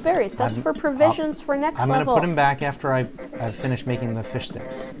stole all the berries. That's for provisions for next level. I'm going to put them back after I've finished making the fish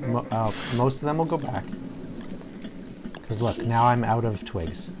sticks. Most of them will go back. Because look, now I'm out of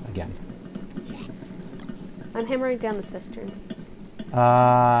twigs again. I'm hammering down the cistern.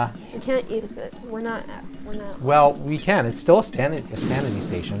 We can't use it. We're not. Well, we can. It's still a sanity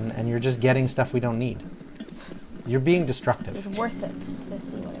station, and you're just getting stuff we don't need. You're being destructive. It's worth it to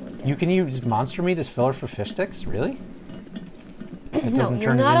see what I would get. You can use monster meat as filler for fish sticks? Really? It doesn't No, turn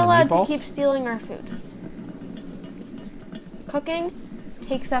you're it not into allowed meatballs? to keep stealing our food. Cooking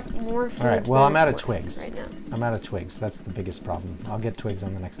takes up more food. All right. Well, I'm out of worth twigs. right now. I'm out of twigs. That's the biggest problem. I'll get twigs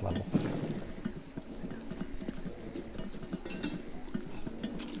on the next level.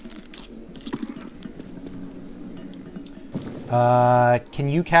 Can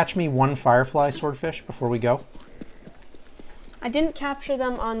you catch me one firefly swordfish before we go? I didn't capture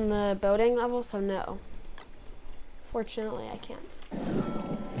them on the boating level, so no. Fortunately, I can't.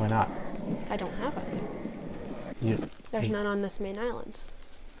 Why not? I don't have any. There's none on this main island.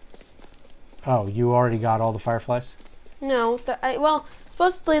 Oh, you already got all the fireflies? No, well,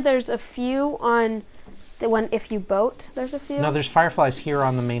 supposedly there's a few on the one. If you boat, there's a few. No, there's fireflies here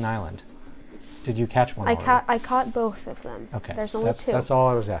on the main island. Did you catch one already? I caught both of them. Okay, there's only two. That's all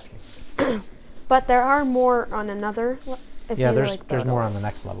I was asking. But there are more on another. There's more on the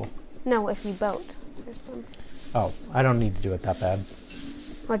next level. No, if you boat, there's some. Oh, I don't need to do it that bad.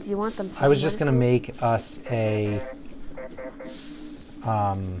 What do you want them for? I was just gonna make us a,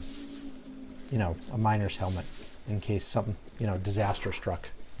 you know, a miner's helmet in case some, you know, disaster struck.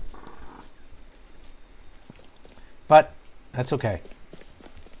 But that's okay.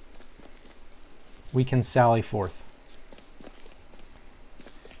 We can sally forth.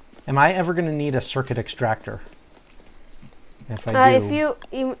 Am I ever going to need a circuit extractor? If I do.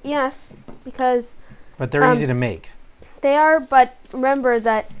 Yes, because. But they're easy to make. They are, but remember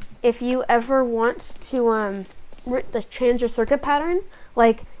that if you ever want to change your circuit pattern,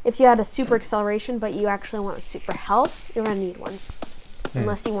 like if you had a super acceleration but you actually want a super health, you're going to need one.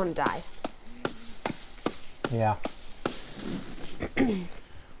 Unless you want to die. Yeah.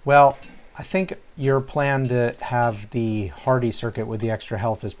 Well, I think your plan to have the hardy circuit with the extra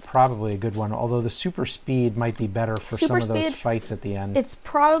health is probably a good one, although the super speed might be better for some of those fights at the end. It's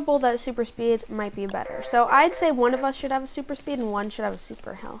probable that super speed might be better. So I'd say one of us should have a super speed and one should have a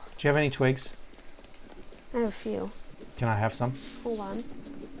super health. Do you have any twigs? I have a few. Can I have some? Hold on.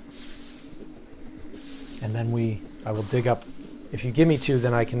 And then I will dig up. If you give me two,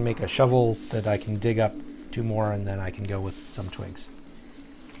 then I can make a shovel that I can dig up two more, and then I can go with some twigs.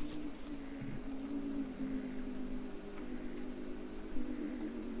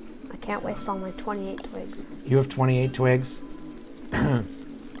 I can't waste all my 28 twigs. You have 28 twigs?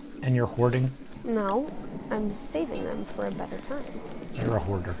 And you're hoarding? No, I'm saving them for a better time. You're a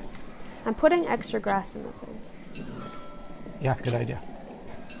hoarder. I'm putting extra grass in the thing. Yeah, good idea.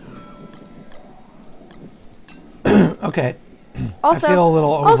 Okay. Also, I feel a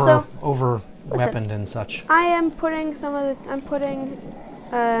little over listen, weaponed and such. I am putting I'm putting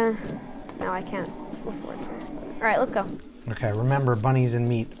No, I can't afford first. All right, let's go. Okay, remember bunnies and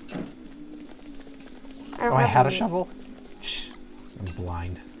meat. I had a shovel? Shh, I'm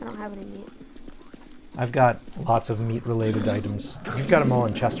blind. I don't have any meat. I've got lots of meat-related items. You've got them all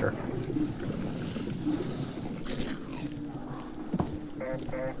in Chester.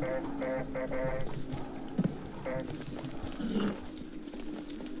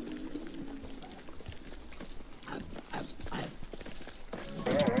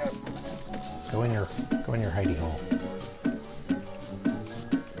 Go in your hidey hole.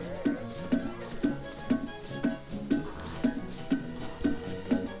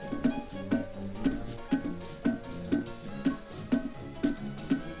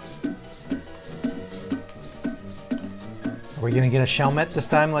 Are we gonna get a shelmet this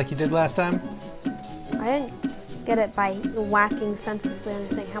time like you did last time? I didn't get it by whacking senselessly or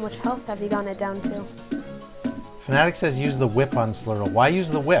anything. How much health have you gotten it down to? Fanatic says use the whip on Slurtle. Why use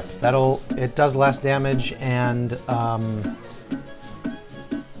the whip? It does less damage and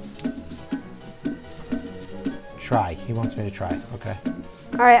try. He wants me to try. Okay.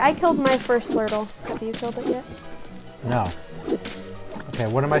 Alright, I killed my first Slurtle. Have you killed it yet? No. Okay,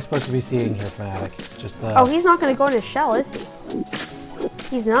 what am I supposed to be seeing here, Fanatic? Just the... Oh, he's not going to go in his shell, is he?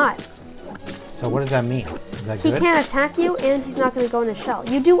 He's not. So what does that mean? Is that he good? Can't attack you, and he's not going to go in his shell.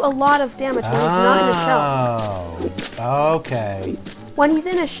 You do a lot of damage when he's not in his shell. Oh, okay. When he's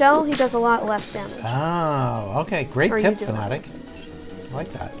in his shell, he does a lot less damage. Oh, okay. Great tip, Fanatic. I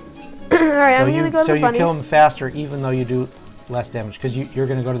like that. Alright, I'm going to go to the bunnies. So you kill them faster even though you do less damage. Because you're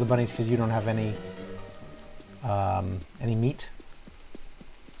going to go to the bunnies because you don't have any meat?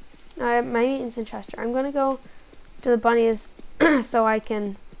 My meat is in Chester. I'm going to go to the bunnies so I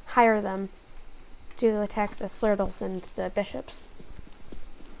can hire them to attack the Slurtles and the bishops.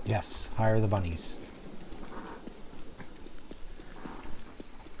 Yes, hire the bunnies.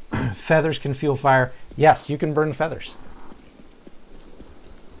 Feathers can fuel fire. Yes, you can burn feathers.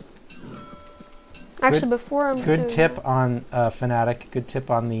 Actually, before I'm good tip on Fanatic. Good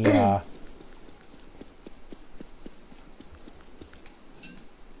tip on the.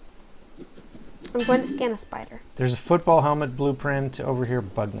 I'm going to scan a spider. There's a football helmet blueprint over here.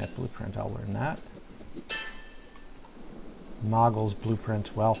 Bug net blueprint. I'll learn that. Moggle's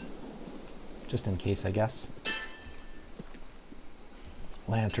blueprint. Well, just in case, I guess.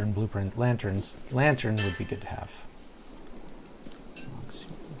 Lantern blueprint. Lantern would be good to have.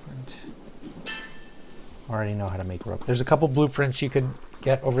 Blueprint. Already know how to make rope. There's a couple blueprints you could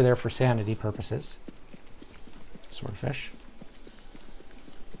get over there for sanity purposes. Swordfish.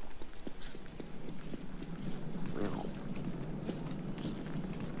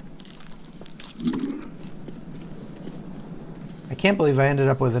 I can't believe I ended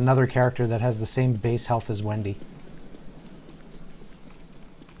up with another character that has the same base health as Wendy.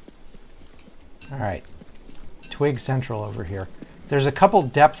 Alright. Twig Central over here. There's a couple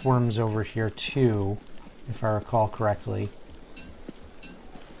depth worms over here too, if I recall correctly.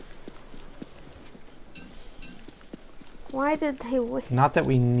 Why did they... Not that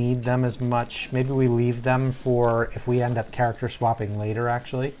we need them as much. Maybe we leave them for if we end up character swapping later,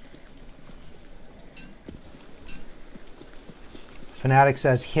 actually. Fanatic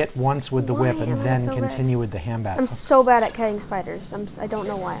says hit once with the whip and then continue with the handbat. I'm so bad at cutting spiders. I don't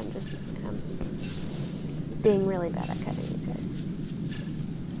know why. I'm just being really bad at cutting these guys.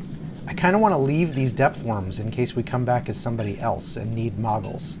 I kind of want to leave these depth worms in case we come back as somebody else and need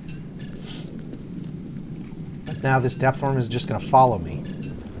moggles. But now this depth worm is just going to follow me.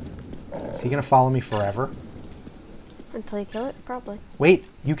 Is he going to follow me forever? Until you kill it, probably. Wait,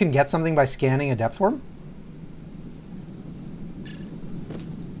 you can get something by scanning a depth worm?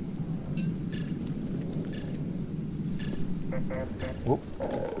 Whoop.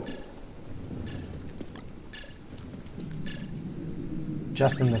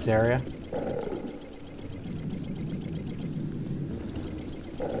 Just in this area.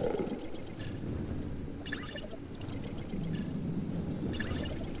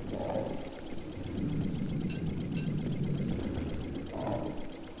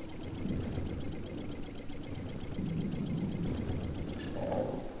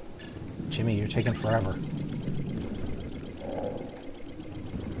 Jimmy, you're taking forever.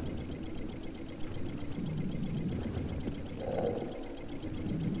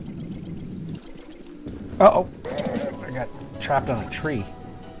 Uh-oh. I got trapped on a tree.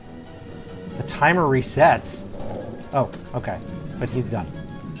 The timer resets. Oh, okay. But he's done.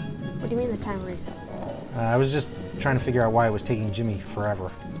 What do you mean the timer resets? I was just trying to figure out why it was taking Jimmy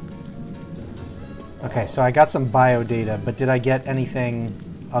forever. Okay, so I got some bio data, but did I get anything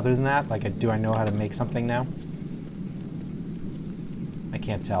other than that? Like, do I know how to make something now? I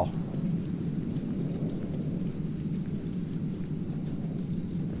can't tell.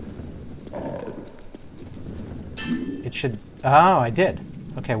 should... Oh, I did.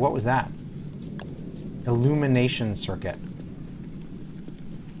 Okay, what was that? Illumination circuit.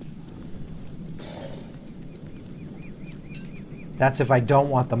 That's if I don't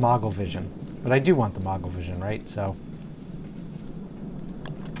want the moggle vision. But I do want the moggle vision, right? So...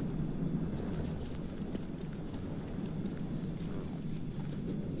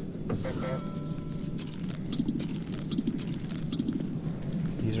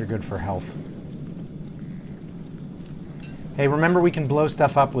 These are good for health. Hey, remember we can blow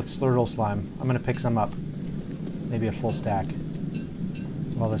stuff up with Slurtle Slime. I'm going to pick some up. Maybe a full stack.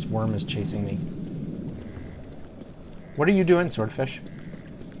 While this worm is chasing me. What are you doing, Swordfish?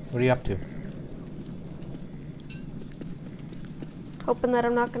 What are you up to? Hoping that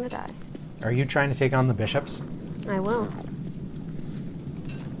I'm not going to die. Are you trying to take on the bishops? I will.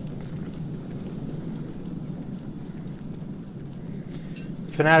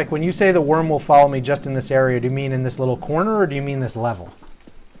 Fanatic, when you say the worm will follow me just in this area, do you mean in this little corner or do you mean this level?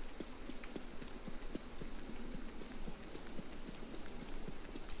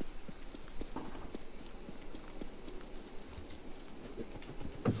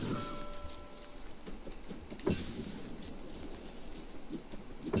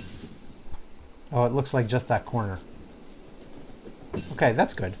 Oh, it looks like just that corner. Okay,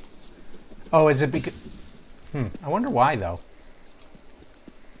 that's good. Oh, is it because... I wonder why, though.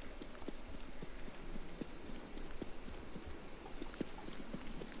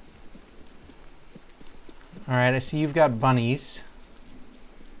 Alright, I see you've got bunnies.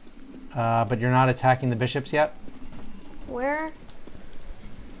 But you're not attacking the bishops yet? Where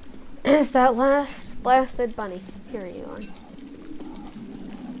is that last blasted bunny? Here you are.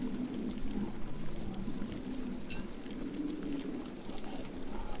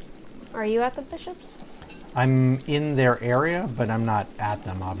 Are you at the bishops? I'm in their area, but I'm not at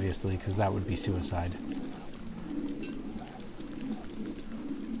them, obviously, because that would be suicide.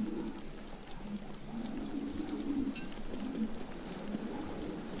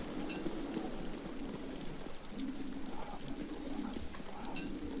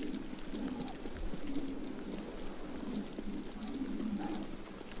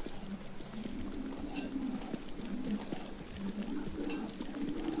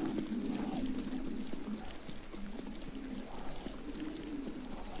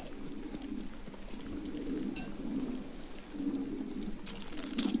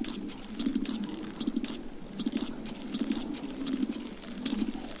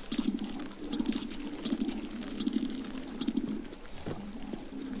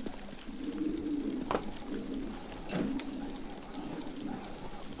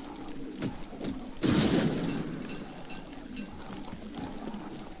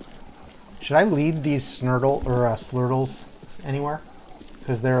 Should I lead these Slurtles anywhere?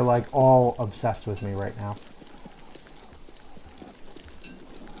 Because they're like all obsessed with me right now.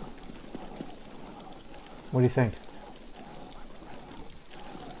 What do you think?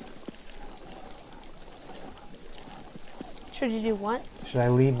 Should you do what? Should I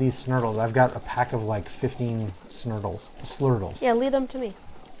lead these Snurtles? I've got a pack of like 15 Slurtles. Yeah, lead them to me.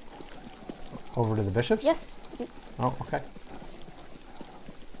 Over to the bishops? Yes. Oh, okay.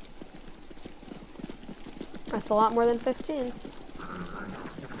 That's a lot more than 15.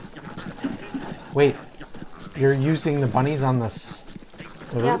 Wait, you're using the bunnies on the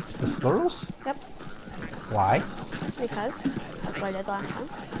Yeah. the Slurtles? Yep. Why? Because that's what I did last time.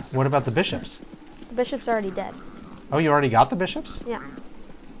 What about the bishops? The bishop's already dead. Oh, you already got the bishops? Yeah.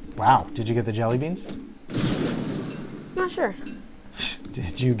 Wow. Did you get the jelly beans? Not sure.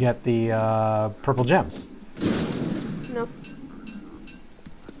 Did you get the purple gems? Nope.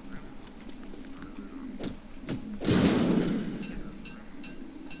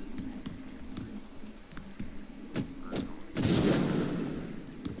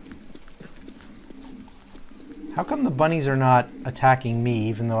 How come the bunnies are not attacking me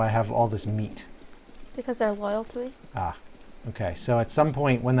even though I have all this meat? Because they're loyal to me. Ah, okay. So at some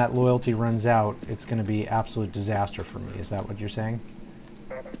point when that loyalty runs out, it's going to be absolute disaster for me. Is that what you're saying?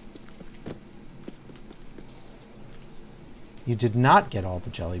 You did not get all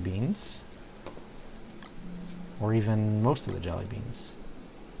the jelly beans. Or even most of the jelly beans.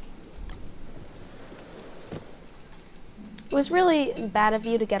 It was really bad of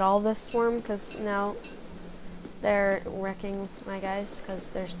you to get all this swarm, because now they're wrecking my guys, because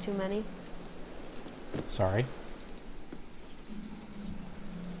there's too many. Sorry.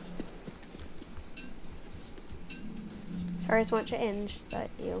 Sorry so much that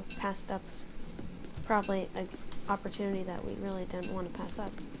you passed up probably an opportunity that we really didn't want to pass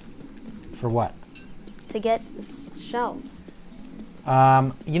up. For what? To get shells.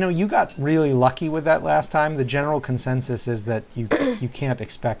 You know, you got really lucky with that last time. The general consensus is that you can't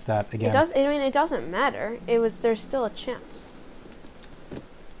expect that again. I mean, it doesn't matter. There's still a chance.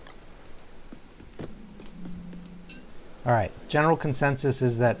 All right. General consensus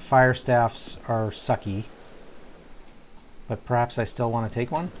is that fire staffs are sucky, but perhaps I still want to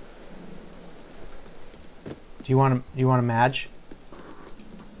take one. Do you want to madge?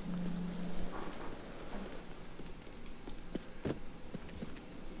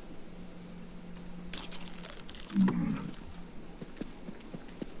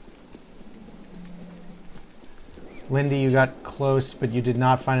 Lindy, you got close, but you did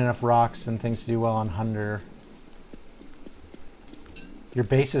not find enough rocks and things to do well on Hunter. Your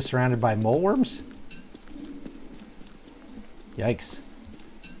base is surrounded by moleworms? Yikes.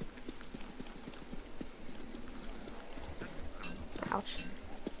 Ouch.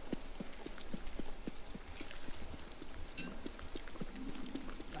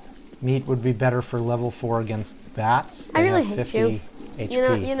 Meat would be better for level 4 against bats. They I really have hate 50 you.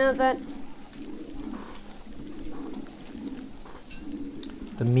 HP. You know that.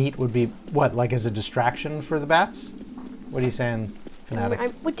 The meat would be, what, like as a distraction for the bats? What are you saying,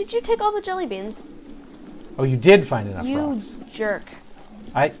 Fanatic? What, did you take all the jelly beans? Oh, you did find enough rocks. You jerk.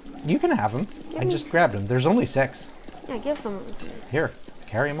 You can have them. I just grabbed them. There's only 6. Yeah, give them. Here,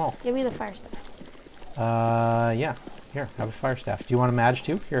 carry them all. Give me the fire stuff. Yeah. Here, have a fire staff. Do you want a madge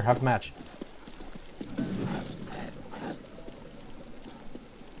too? Here, have a madge.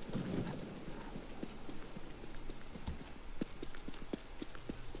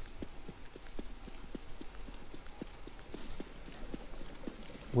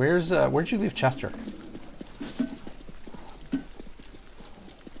 Where'd you leave Chester?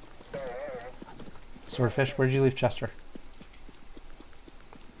 Swordfish, where'd you leave Chester?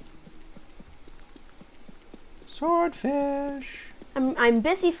 Swordfish. I'm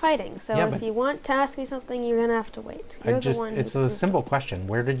busy fighting, so Yeah, if you want to ask me something, you're gonna have to wait. It's a simple question.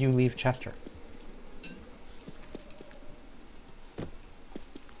 Where did you leave Chester?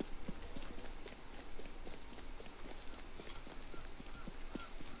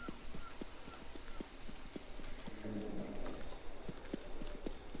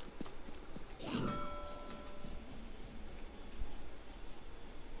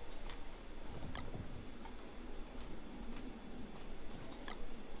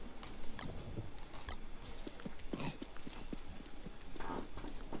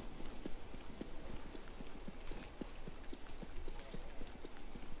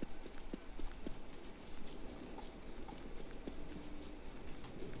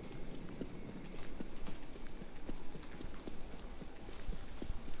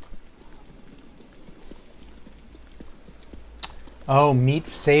 Oh,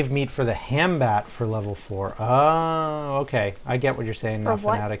 save meat for the hambat for level 4. Oh, okay. I get what you're saying now,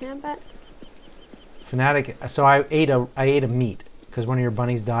 Fanatic. Hambat? Fanatic. So I ate a meat because one of your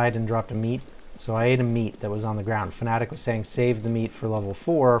bunnies died and dropped a meat. So I ate a meat that was on the ground. Fanatic was saying save the meat for level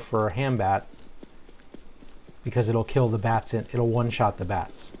 4 for a hambat because it'll kill the bats. It'll one-shot the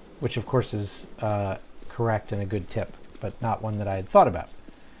bats, which of course is correct and a good tip, but not one that I had thought about.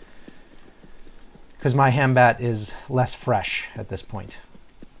 Because my hambat is less fresh at this point.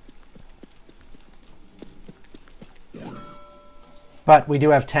 But we do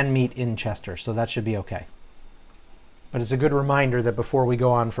have 10 meat in Chester, so that should be okay. But it's a good reminder that before we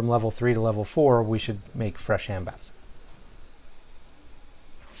go on from level 3 to level 4, we should make fresh hambats.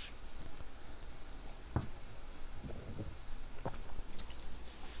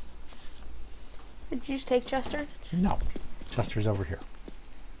 Did you just take Chester? No. Chester's over here.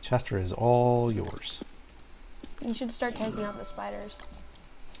 Chester is all yours. You should start taking out the spiders.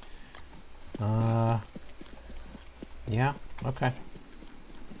 Yeah, okay.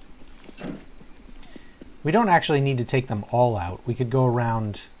 We don't actually need to take them all out. We could go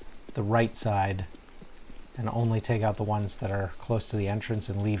around the right side and only take out the ones that are close to the entrance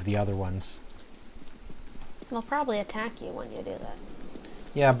and leave the other ones. They'll probably attack you when you do that.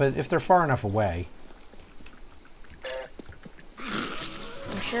 Yeah, but if they're far enough away.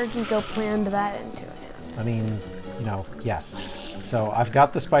 I'm sure Gigo planned that into it. I mean, you know, yes. So I've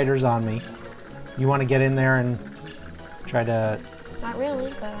got the spiders on me. You want to get in there and try to... Not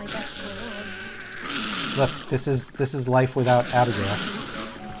really, but I guess you would. Look, this is life without Abigail.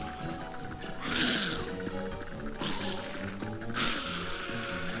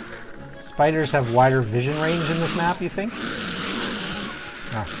 Spiders have wider vision range in this map, you think?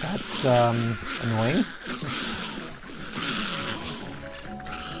 Oh, that's annoying.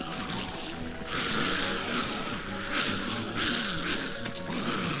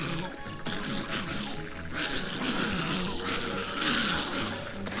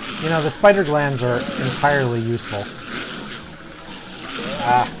 You know, the spider glands are entirely useful.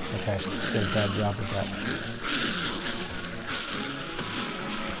 Ah, okay. Did a bad job with that.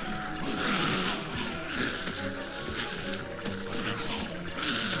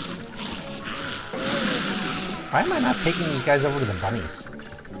 Why am I not taking these guys over to the bunnies?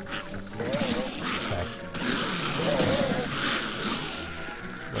 Okay.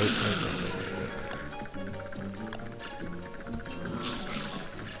 Wait.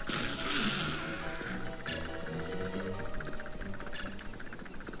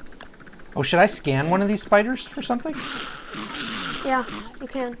 Oh, should I scan one of these spiders for something? Yeah, you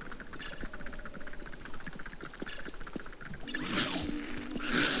can.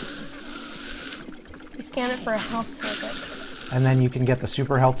 You scan it for a health circuit. And then you can get the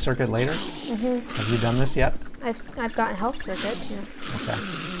super health circuit later? Mm-hmm. Have you done this yet? I've gotten health circuit, yes. Okay.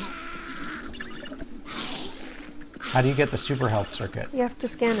 How do you get the super health circuit? You have to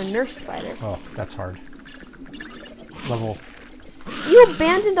scan a nurse spider. Oh, that's hard. Level. You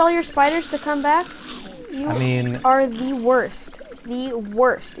abandoned all your spiders to come back? You are the worst. The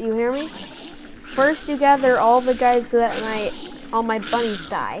worst. You hear me? First you gather all the guys so that all my bunnies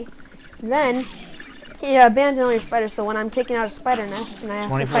die. And then you abandon all your spiders, so when I'm taking out a spider nest and I have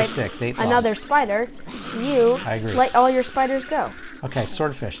to fight sticks, 8 another spider, you let all your spiders go. Okay,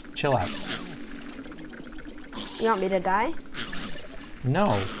 Swordfish, chill out. You want me to die?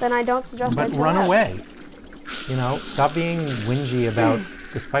 No. Then I don't suggest But run away. You know, stop being whingy about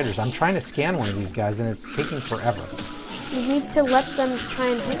the spiders. I'm trying to scan one of these guys and it's taking forever. You need to let them try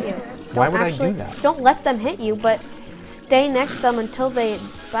and hit you. Why would I do that? Don't let them hit you, but stay next to them until they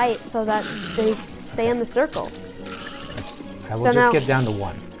bite so that they stay in the circle. I will just get down to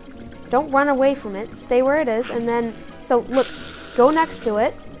 1. Don't run away from it. Stay where it is, and then, so look, go next to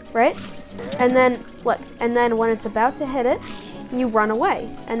it, right? And then, look, and then when it's about to hit it, you run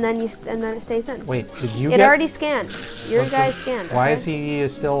away, and then it stays in. Wait, did you It already scanned. Your guy scanned. Why is he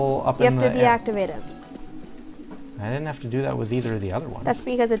still up in the You have to deactivate him. I didn't have to do that with either of the other ones. That's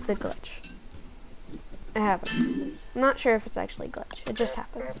because it's a glitch. It happens. I'm not sure if it's actually a glitch. It just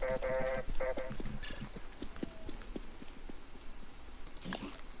happens.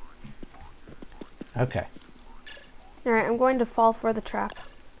 Okay. Alright, I'm going to fall for the trap.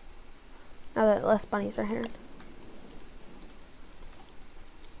 Now that less bunnies are here.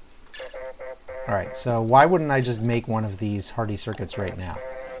 Alright, so why wouldn't I just make one of these hardy circuits right now?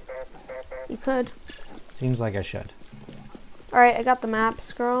 You could. Seems like I should. Alright, I got the map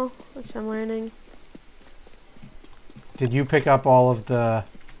scroll, which I'm learning. Did you pick up all of the...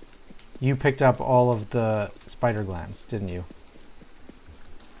 You picked up all of the spider glands, didn't you?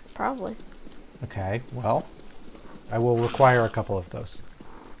 Probably. Okay, well, I will require a couple of those.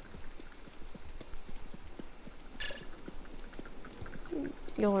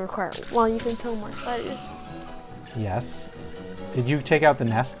 You'll require... Well, you can kill more spiders. Yes. Did you take out the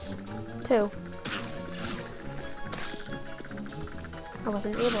nests? 2. I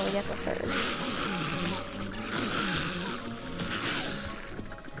wasn't able to get the 3rd.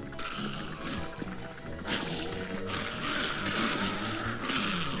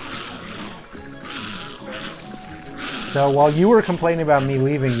 So while you were complaining about me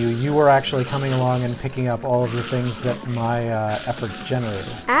leaving you, you were actually coming along and picking up all of the things that my efforts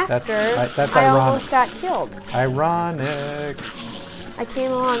generated. After that's I ironic. almost got killed. Ironic. I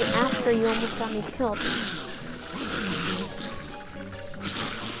came along after you almost got me killed.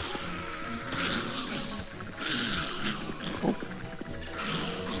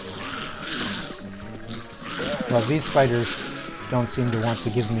 Well, these spiders don't seem to want to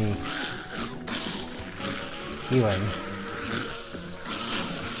give me healing.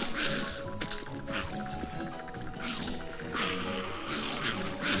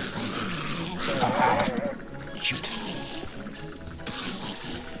 Shoot.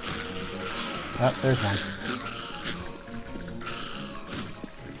 Oh, there's one.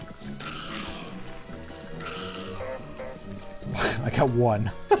 I got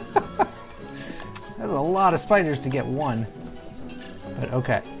 1. That's a lot of spiders to get 1. But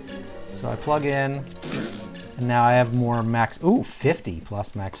okay. So I plug in, and now I have more max... Ooh, 50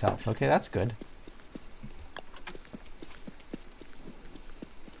 plus max health. Okay, that's good.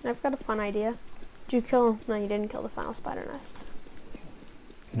 I've got a fun idea. Did you kill... No, you didn't kill the final spider nest.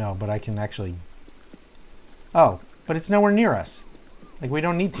 No, but I can actually... Oh, but it's nowhere near us. Like, we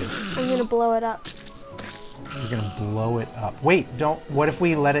don't need to. I'm gonna blow it up. You're gonna blow it up. Wait, don't... What if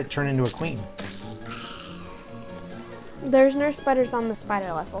we let it turn into a queen? There's nurse spiders on the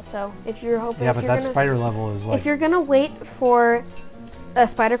spider level, so if you're hoping... Yeah, but that spider level is like... If you're gonna wait for a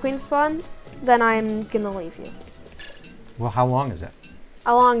spider queen to spawn, then I'm gonna leave you. Well, how long is it?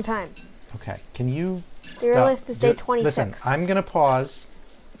 a long time. Okay, can you Your list is day 26. Listen, I'm going to pause,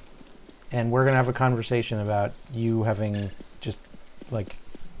 and we're going to have a conversation about you having just, like,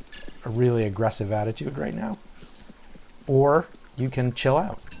 a really aggressive attitude right now. Or you can chill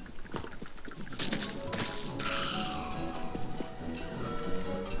out.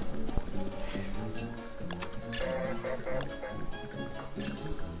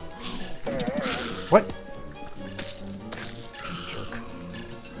 What? Jerk.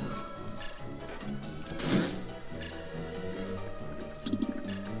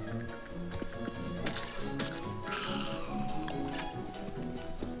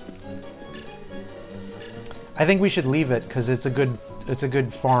 I think we should leave it because it's a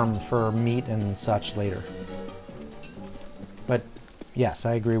good farm for meat and such later. But yes,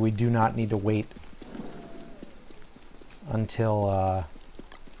 I agree. We do not need to wait until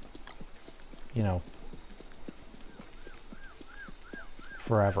you know,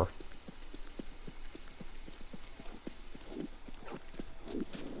 forever.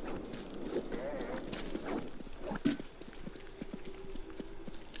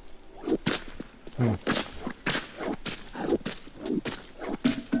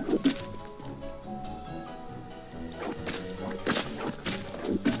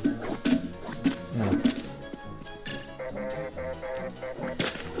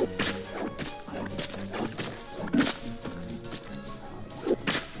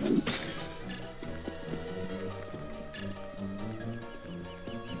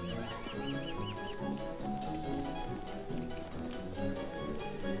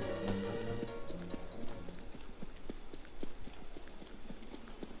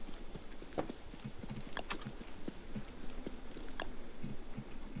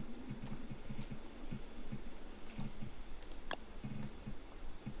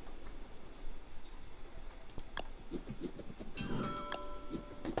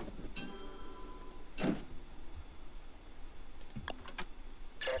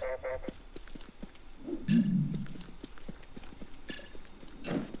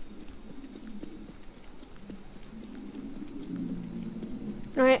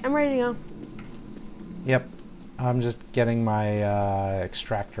 Alright, I'm ready to go. Yep. I'm just getting my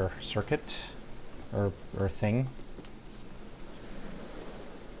extractor circuit or thing.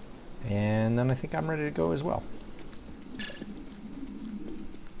 And then I think I'm ready to go as well.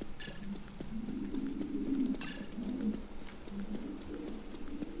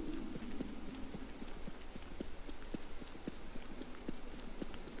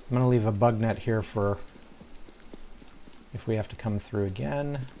 I'm going to leave a bug net here for if we have to come through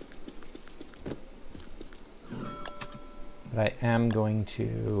again. But I am going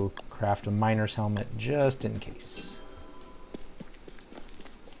to craft a miner's helmet just in case.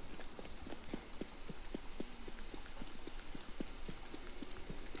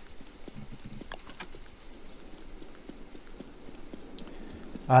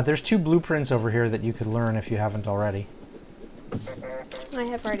 There's 2 blueprints over here that you could learn if you haven't already. I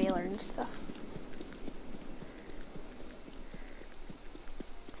have already learned stuff.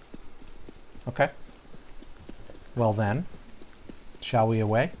 Okay. Well then, shall we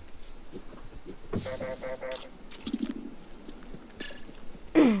away?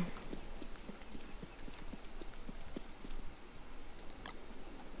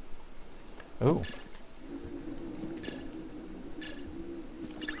 Ooh.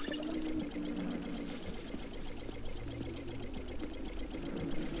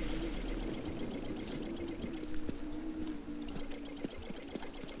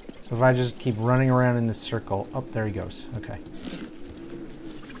 So if I just keep running around in this circle... Oh, there he goes. Okay.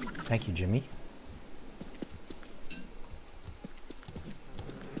 Thank you, Jimmy.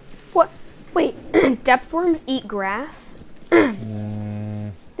 What? Wait, depth worms eat grass?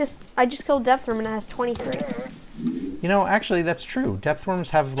 I just killed depth worm and it has 23. You know, actually, that's true. Depth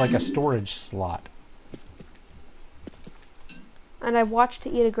worms have like a storage slot. And I watched it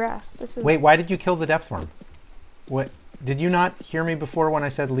eat a grass. Wait, why did you kill the depth worm? What? Did you not hear me before when I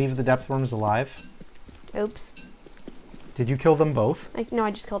said leave the depth worms alive? Oops. Did you kill them both? No, I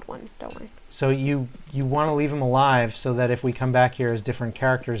just killed one. Don't worry. So you want to leave them alive so that if we come back here as different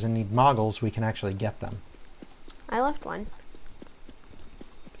characters and need moggles, we can actually get them. I left one.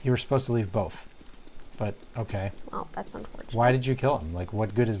 You were supposed to leave both. But, okay. Well, that's unfortunate. Why did you kill him? Like,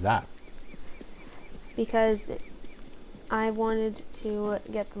 what good is that? Because I wanted to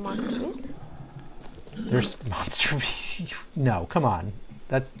get the monster meat. There's monster meat? No, come on.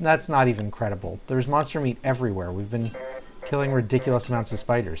 That's not even credible. There's monster meat everywhere. We've been killing ridiculous amounts of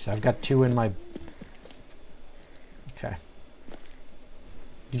spiders. I've got 2 in my... Okay.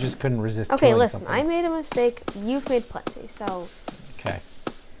 You just couldn't resist killing something. Okay, listen. I made a mistake. You've made plenty, so... Okay.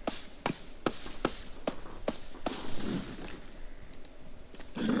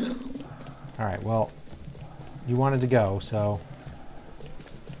 Alright, well, you wanted to go, so...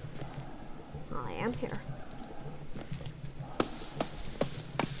 I am here.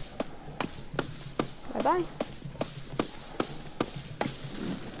 Bye-bye.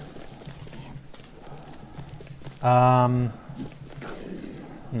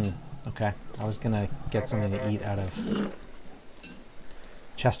 Okay. I was gonna get something to eat out of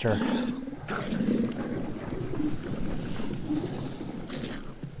Chester.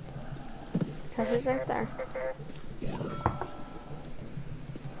 Treasure's right there.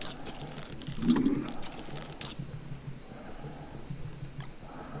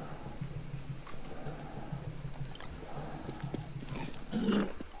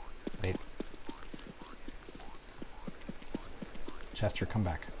 Wait. Chester, come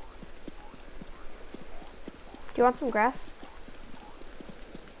back. Do you want some grass?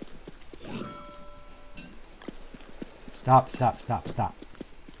 Stop, stop, stop, stop.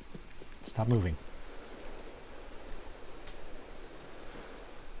 Stop moving.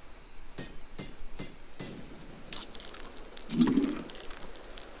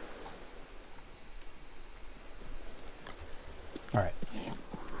 All right.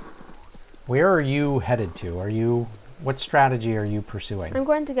 Where are you headed to? What strategy are you pursuing? I'm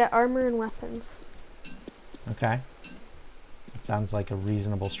going to get armor and weapons. Okay. That sounds like a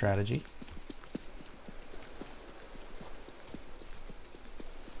reasonable strategy.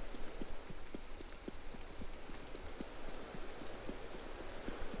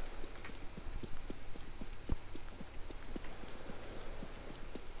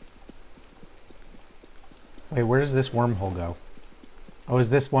 Wait, where does this wormhole go? Oh, is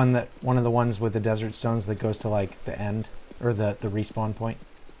this one of the ones with the desert stones that goes to like the end or the respawn point?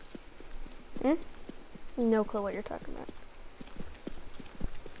 No clue what you're talking about.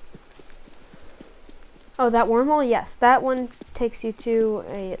 Oh, that wormhole? Yes, that one takes you to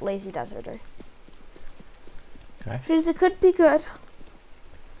a lazy deserter. Okay. Which means it could be good.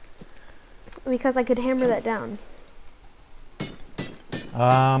 Because I could hammer that down.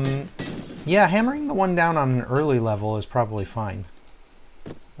 Yeah, hammering the one down on an early level is probably fine.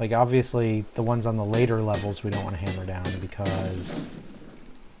 Like, obviously, the ones on the later levels we don't want to hammer down because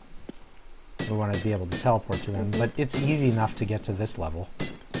we want to be able to teleport to them. But it's easy enough to get to this level.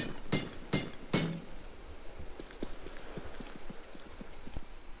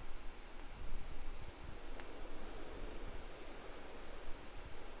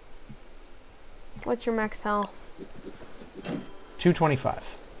 What's your max health?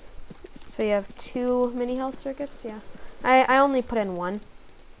 225. So you have 2 mini health circuits? Yeah. I only put in 1.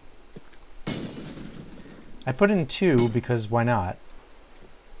 I put in 2 because why not?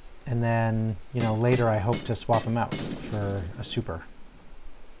 And then, you know, later I hope to swap them out for a super.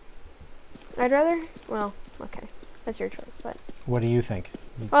 I'd rather, well, okay. That's your choice, but. What do you think?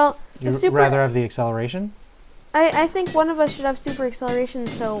 Well, You'd rather have the acceleration? I think one of us should have super acceleration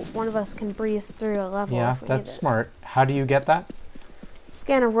so one of us can breeze through a level. Yeah, if we that's need it. smart. How do you get that?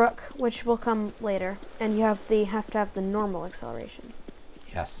 Scan a rook, which will come later, and you have to have the normal acceleration.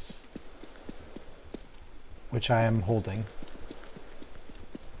 Yes. Which I am holding.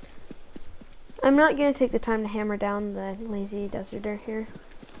 I'm not going to take the time to hammer down the lazy deserter here.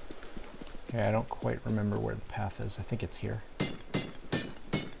 Okay, I don't quite remember where the path is. I think it's here.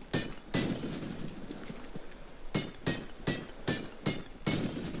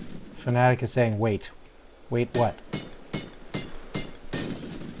 Fanatic is saying, wait. Wait what?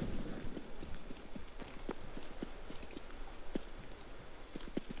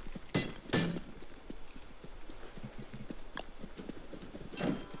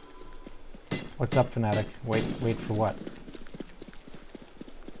 What's up, Fanatic? Wait for what?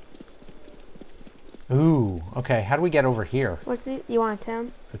 Ooh, okay. How do we get over here? You want a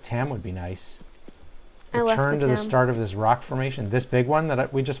tam? The tam would be nice. I left Return the to the tam. start of this rock formation. This big one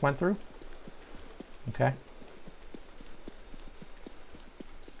that we just went through? Okay.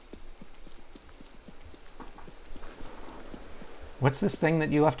 What's this thing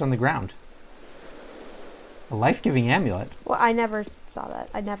that you left on the ground? A life-giving amulet? Well, I never saw that.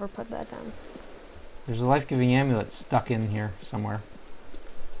 I never put that down. There's a life-giving amulet stuck in here somewhere.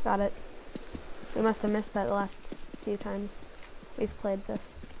 Got it. We must have missed that the last few times we've played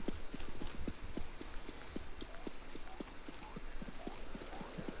this.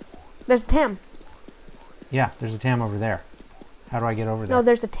 There's a tam. Yeah, there's a tam over there. How do I get over there? No,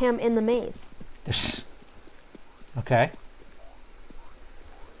 there's a tam in the maze. There's... Okay.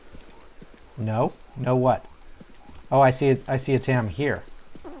 No? No what? Oh, I see a tam here.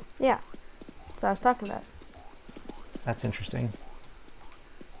 Yeah. That's what I was talking about. That's interesting.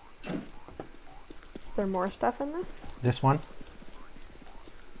 Is there more stuff in this? This one?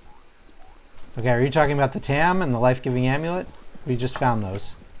 Okay, are you talking about the Tam and the life-giving amulet? We just found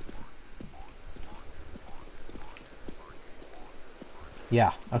those.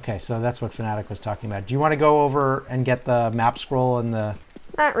 Yeah, okay, so that's what Fanatic was talking about. Do you want to go over and get the map scroll and the...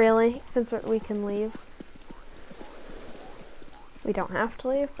 Not really, since we can leave. We don't have to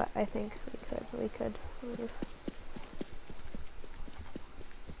leave, but I think we could leave.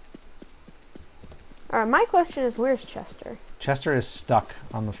 Alright, my question is, where's Chester? Chester is stuck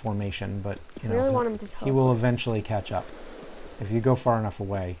on the formation, but you know, I really want him to help. He will eventually catch up. If you go far enough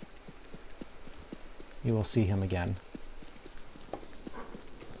away, you will see him again.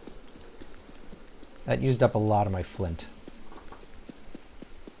 That used up a lot of my flint.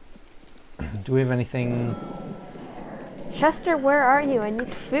 Do we have anything? Chester, where are you? I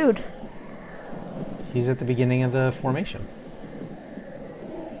need food. He's at the beginning of the formation.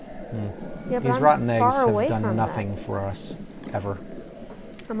 Yeah, but These I'm rotten eggs far away have done from nothing that. for us, ever.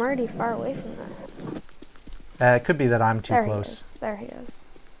 I'm already far away from that. It could be that I'm too There close. He is. There he is.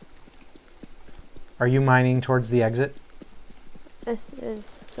 Are you mining towards the exit? This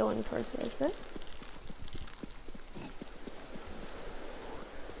is going towards the exit.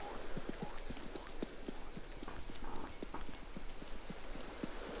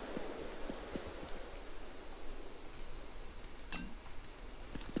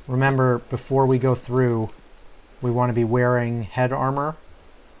 Remember, before we go through, we want to be wearing head armor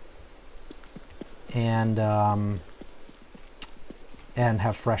and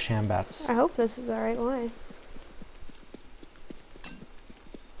have fresh handbats. I hope this is the right way.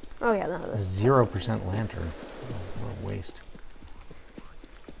 Oh yeah, no, this is 0% lantern. Oh, what a waste.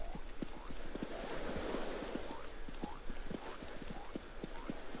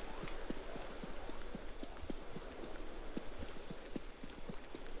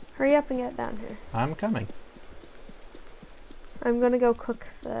 Hurry up and get down here. I'm coming. I'm gonna go cook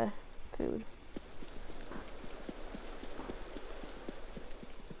the food.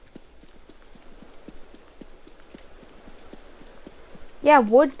 Yeah,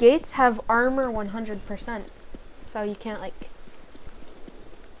 wood gates have armor 100%, so you can't like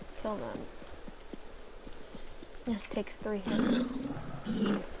kill them. Yeah, it takes 3 hits.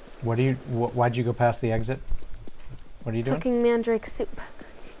 What do you? Why'd you go past the exit? What are you doing? Cooking mandrake soup.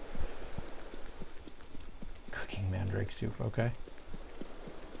 Cooking mandrake soup. Okay.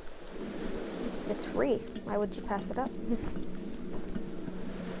 It's free. Why would you pass it up?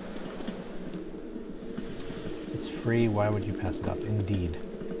 It's free. Why would you pass it up? Indeed.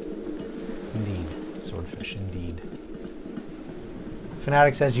 Indeed. Swordfish, indeed.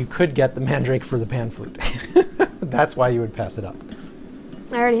 Fanatic says you could get the mandrake for the pan flute. That's why you would pass it up.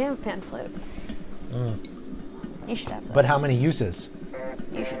 I already have a pan flute. Mm. You should have that. But how many uses?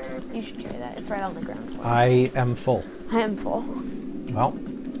 You should carry that. It's right on the ground. I am full. I am full. Well,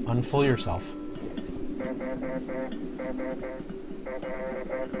 unfull yourself.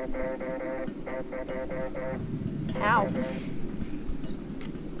 How?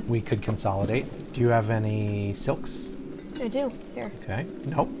 We could consolidate. Do you have any silks? I do. Here. Okay.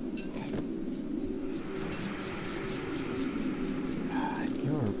 Nope.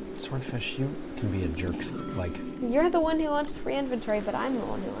 You're Swordfish. You can be a jerk. Like. You're the one who wants free inventory, but I'm the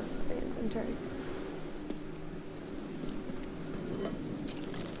one who wants free inventory.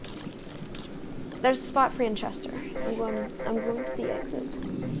 There's a spot free in Chester. I'm going to the exit.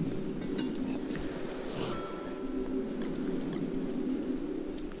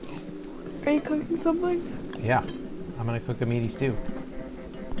 Are you cooking something? Yeah. I'm gonna cook a meaty stew.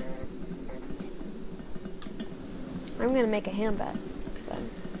 I'm gonna make a handbag then.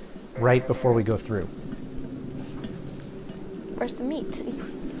 Right before we go through. Where's the meat?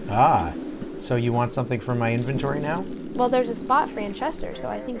 Ah. So you want something from my inventory now? Well, there's a spot free in Chester, so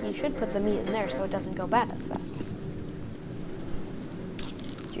I think you should put the meat in there so it doesn't go bad as fast.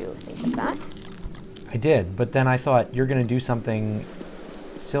 Did you think of that? I did, but then I thought you're gonna do something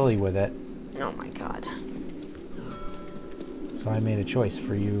silly with it. Oh my god. So I made a choice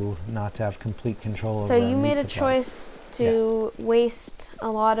for you not to have complete control over So you made a supplies. choice to waste a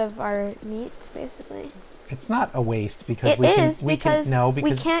lot of our meat, basically? It's not a waste because We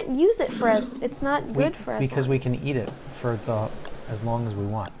can't use it for us. It's not good for us. Because we can eat it for as long as we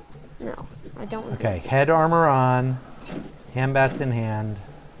want. No, I don't want Okay, head armor on, handbats in hand.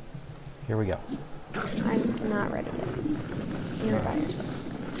 Here we go. I'm not ready yet. You're by yourself.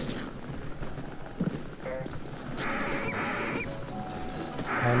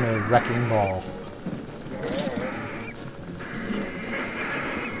 I'm a wrecking ball.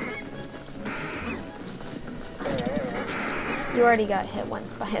 You already got hit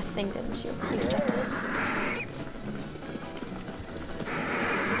once by a thing, didn't you?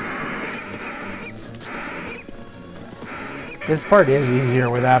 This part is easier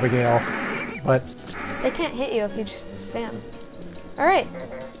with Abigail, but... They can't hit you if you just spam. Alright.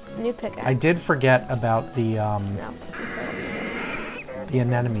 New pickaxe. I did forget about the, No, the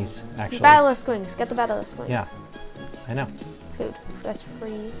anemones, actually. Battleless wings. Get the battleless wings. Yeah. I know. Food. That's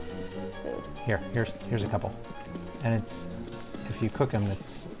free food. Here's a couple. And it's... If you cook them,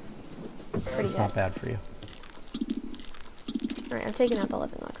 it's not bad for you. Alright, I'm taking out the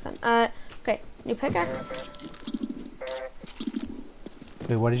living logs then. Okay. New pickaxe.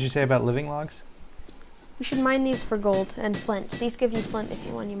 Wait, what did you say about living logs? You should mine these for gold and flint. These give you flint if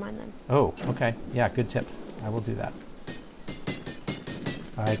you want to mine them. Oh, okay. Yeah, good tip. I will do that.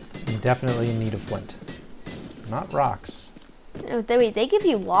 I am definitely in need of flint. Not rocks. Oh, wait, they give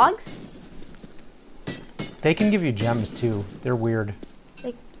you logs? They can give you gems too. They're weird.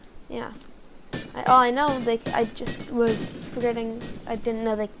 Yeah. I know. I just was forgetting. I didn't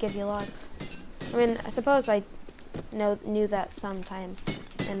know they could give you logs. I mean, I suppose I knew that sometime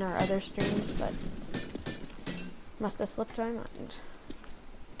in our other streams, but must have slipped my mind.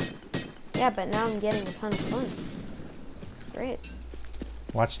 Yeah, but now I'm getting a ton of fun. It's great.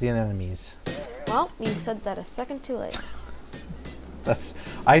 Watch the enemies. Well, you said that a second too late.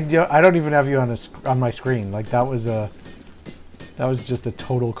 I don't even have you on my screen. Like that was just a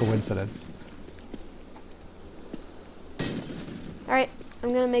total coincidence. All right,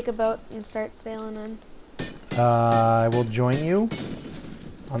 I'm gonna make a boat and start sailing in. I will join you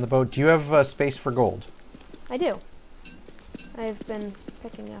on the boat. Do you have space for gold? I do. I've been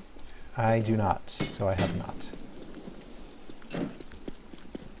picking up. I do not, so I have not.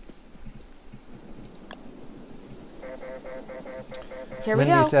 Here we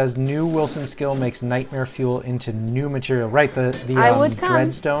Lindy go. says new Wilson skill makes nightmare fuel into new material. Right, the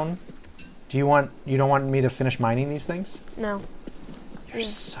dreadstone. You don't want me to finish mining these things? No. You're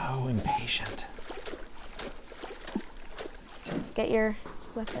so impatient. Get your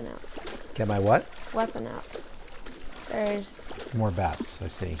weapon out. Get my what? Weapon out. There's more bats, I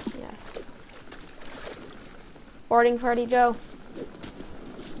see. Yes. Boarding party, Joe.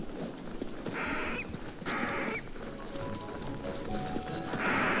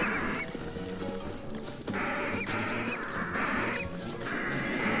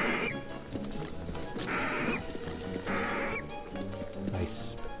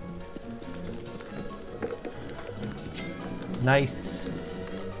 Nice. Nice.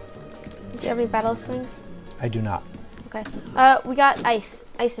 Do you have any battle swings? I do not. Okay. We got ice.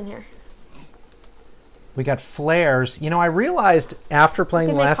 Ice in here. We got flares. You know, I realized after playing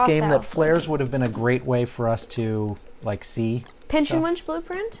the last game that flares would have been a great way for us to, like, see Pinch and Winch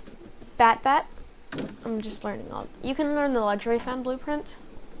blueprint. Bat. I'm just learning all. You can learn the luxury fan blueprint.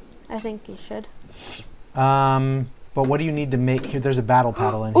 I think you should. But what do you need to make here? There's a battle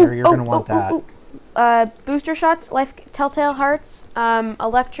paddle in here. You're going to want that. Booster shots, life telltale hearts,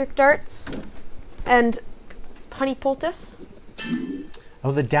 electric darts, and honey poultice.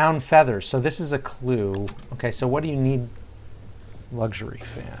 Oh, the down feathers. So this is a clue. Okay, so what do you need? Luxury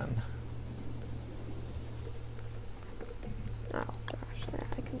fan. Oh gosh, there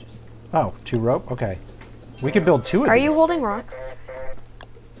I can just. Oh, 2 rope. Okay, we could build 2 of these. Are you holding rocks?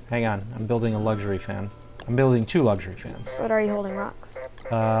 Hang on, I'm building a luxury fan. I'm building 2 luxury fans. But are you holding rocks?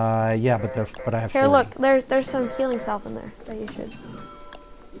 Yeah, but I have. Here, 40. look. There's some healing salve in there that you should.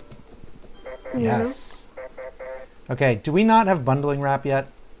 Yes. Okay, do we not have bundling wrap yet?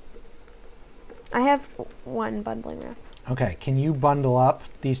 I have 1 bundling wrap. Okay, can you bundle up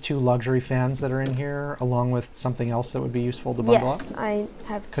these 2 luxury fans that are in here along with something else that would be useful to bundle up? Yes, I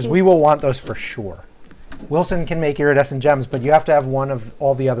have 2. Because we will want those for sure. Wilson can make iridescent gems, but you have to have one of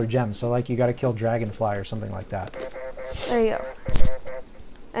all the other gems. So, like, you got to kill Dragonfly or something like that. There you go.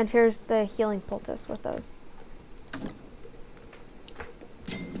 And here's the healing poultice with those.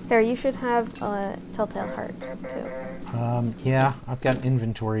 Here, you should have a telltale heart, too. Yeah, I've got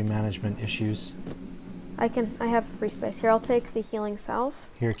inventory management issues. I have free space. Here, I'll take the healing salve.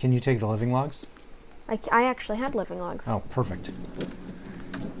 Here, can you take the living logs? I actually had living logs. Oh, perfect.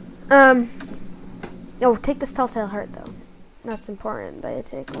 Oh, take this telltale heart, though. That's important that you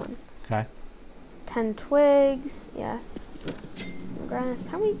take 1. Okay. 10 twigs, yes. Grass.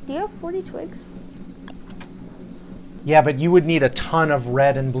 How many? Do you have 40 twigs? Yeah, but you would need a ton of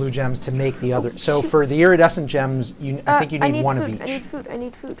red and blue gems to make the other. So for the iridescent gems, I think you need 1 of each. I need food. I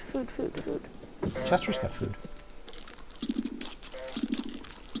need food. Food. Chester's got food.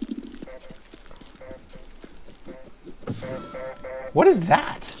 What is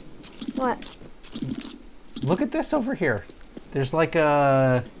that? What? Look at this over here. There's like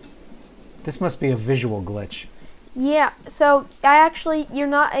a... This must be a visual glitch. Yeah, so you're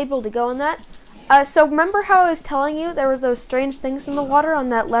not able to go on that. So remember how I was telling you there were those strange things in the water on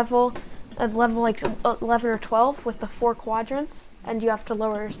that level, like 11 or 12 with the 4 quadrants, and you have to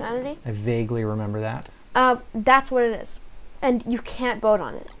lower your sanity? I vaguely remember that. That's what it is. And you can't boat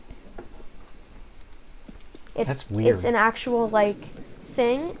on it. That's weird. It's an actual, like,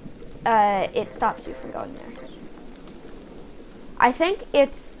 thing. It stops you from going there. I think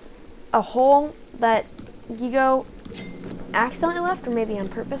it's a hole that Gigo accidentally left, or maybe on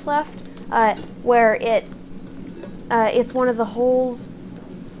purpose left, where it's one of the holes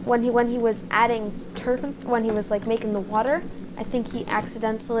when he was adding turf and when he was like making the water. I think he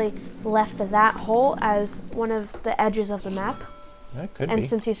accidentally left that hole as one of the edges of the map. That could be. And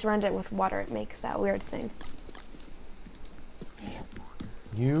since you surround it with water, it makes that weird thing.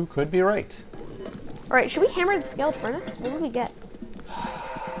 You could be right. All right, should we hammer the scaled furnace? What would we get?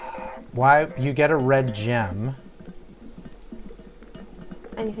 Why, you get a red gem.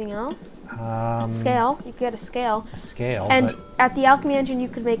 Anything else? Scale. You could get a scale. A scale. And but at the alchemy engine, you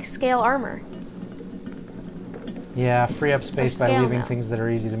could make scale armor. yeah, free up space by leaving mail. Things that are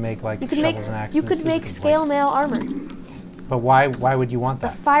easy to make, like You could shovels make and axes. you could make scale mail armor. But why would you want The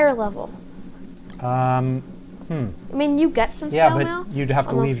that? fire level. I mean, you get some scale mail. Yeah, but you'd have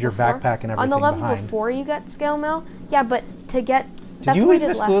to leave your backpack and everything on the level behind. before you get scale mail. Yeah, but to get. Did you leave the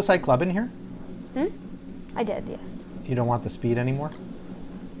Sluicide Club in here? I did, yes. You don't want the speed anymore?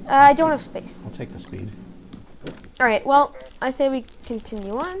 I don't have space. I'll take the speed. All right. Well, I say we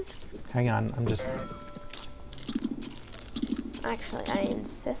continue on. Hang on, I'm just. Actually, I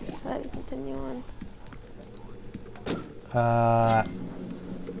insist that we continue on.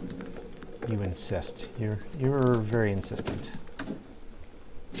 You insist. You're very insistent.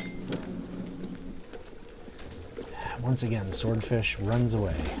 Once again, Swordfish runs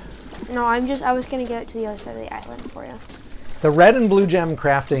away. No, I was gonna get it to the other side of the island for you. The red and blue gem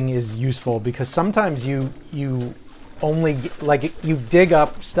crafting is useful because sometimes you only you dig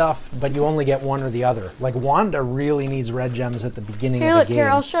up stuff, but you only get one or the other. Like Wanda really needs red gems at the beginning of the game. Here,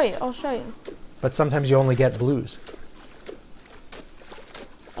 I'll show you. I'll show you. But sometimes you only get blues.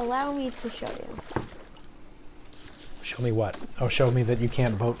 Allow me to show you. Show me what? Oh, show me that you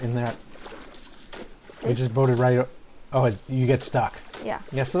can't boat in that. You just boated right. Oh, you get stuck. Yeah.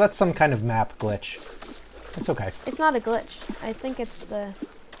 Yeah, so that's some kind of map glitch. It's okay. It's not a glitch. I think it's the.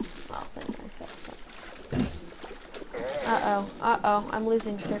 Well, then I said so. Uh-oh. I'm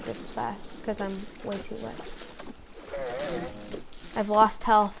losing circuits fast because I'm way too wet. I've lost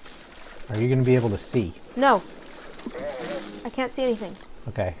health. Are you going to be able to see? No. I can't see anything.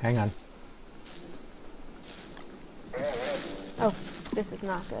 Okay, hang on. Oh, this is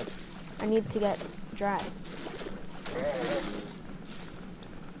not good. I need to get dry.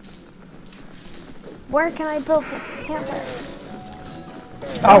 Where can I build some campfire?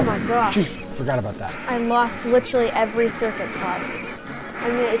 Oh my gosh. Shoot, forgot about that. I lost literally every circuit slot. I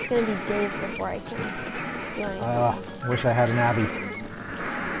mean, it's going to be days before I can do anything. Wish I had an Abby.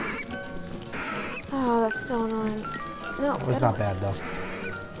 Oh, that's so annoying. No, it was not bad though.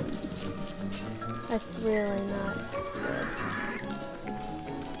 That's really not good.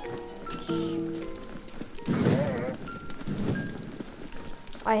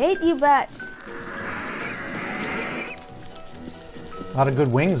 I hate you bats. A lot of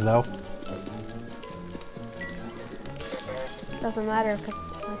good wings though. Doesn't matter because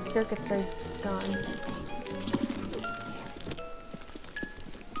my circuits are gone.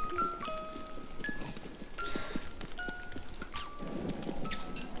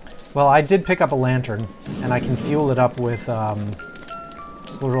 Well, I did pick up a lantern, and I can fuel it up with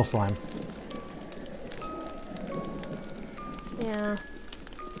slurl slime. Yeah.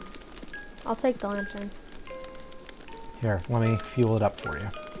 I'll take the lantern. Here, let me fuel it up for you.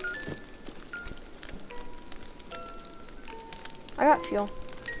 I got fuel.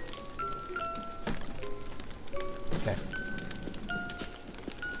 Okay.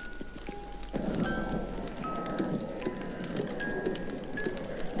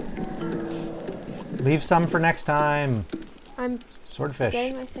 Leave some for next time. I'm Swordfish.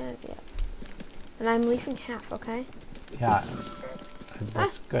 getting my sanity up. And I'm leaving half, okay? Yeah,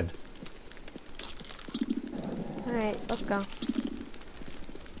 that's good. Alright, let's go.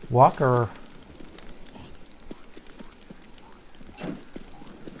 Walker.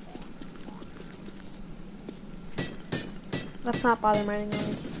 Let's not bother mining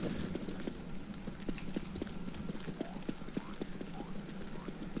on.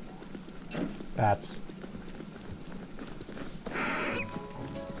 Bats.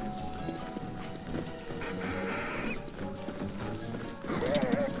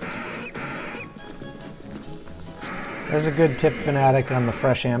 There's a good tip, Fanatic, on the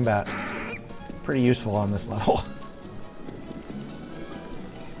fresh ambat. pretty useful on this level.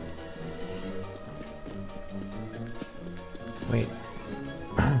 Wait,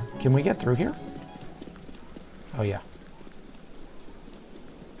 can we get through here? Oh yeah.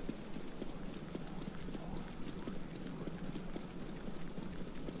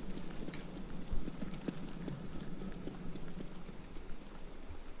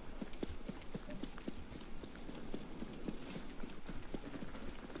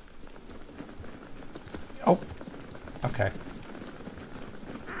 Oh, okay.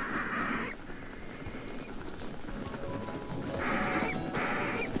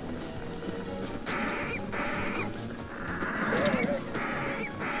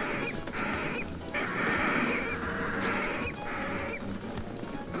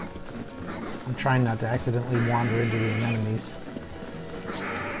 I'm trying not to accidentally wander into the anemones.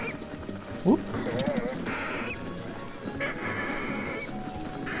 Whoop.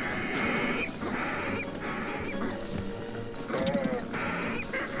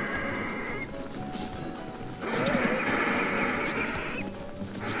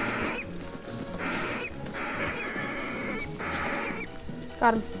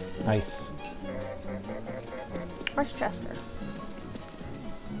 Got him. Nice. Where's Chester?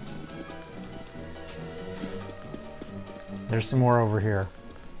 There's some more over here,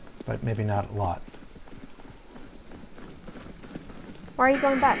 but maybe not a lot. Why are you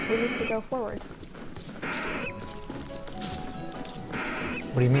going back? We need to go forward.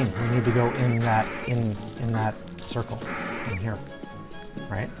 What do you mean? We need to go in that circle in here,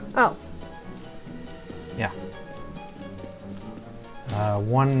 right? Oh. Yeah.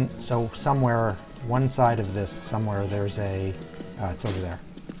 So somewhere, one side of this, somewhere there's a, it's over there.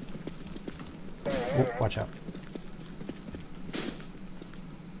 Oh, watch out.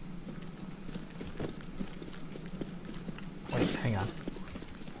 Wait, hang on.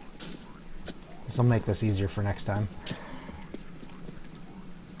 This will make this easier for next time.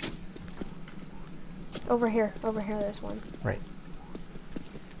 Over here there's one. Right.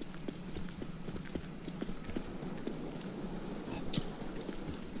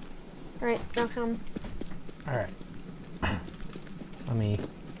 Alright, now come. Alright. Let me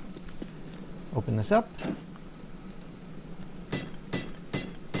open this up.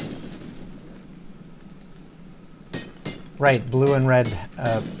 Right, blue and red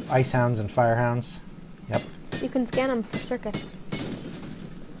ice hounds and fire hounds. Yep. You can scan them for circuits.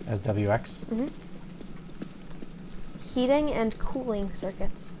 As WX. Mm-hmm. Heating and cooling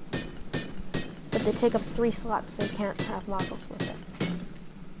circuits. But they take up 3 slots, so you can't have modules with it.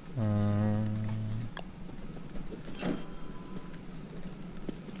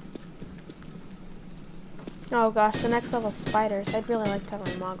 Oh gosh, the next level spiders. I'd really like to have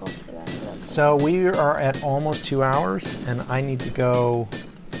my moggles for that. So we are at almost 2 hours, and I need to go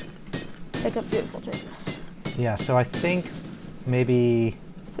pick up beautiful genius. Yeah, so I think maybe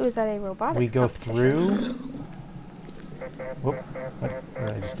Ooh, is that a robotic we go competition? through. Whoop, what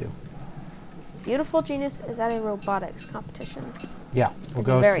did I just do? Beautiful Genius is at a robotics competition. Yeah, we'll It's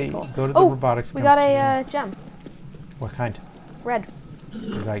go very see. cool. Go to the robotics we got competition. a gem. What kind? Red.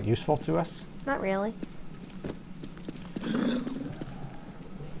 Is that useful to us? Not really.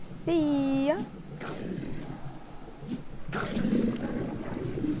 See ya.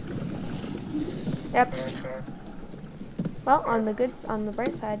 Yep. Well, on the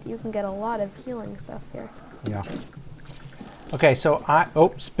bright side, you can get a lot of healing stuff here. Yeah. Okay, so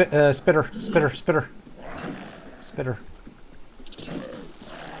spitter.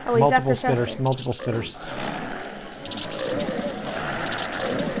 Oh, he's after Chester. Multiple spitters.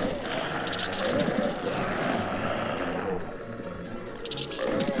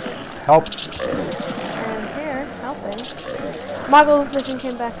 Help. And here, helping. Moggle's mission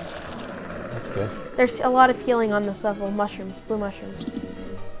came back. That's good. There's a lot of healing on this level. Mushrooms, blue mushrooms.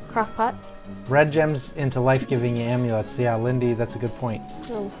 Crockpot. Red gems into life-giving amulets. Yeah, Lindy, that's a good point.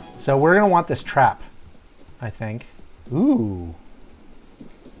 Oh. So we're going to want this trap, I think. Ooh.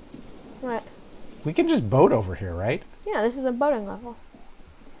 What? We can just boat over here, right? Yeah, this is a boating level.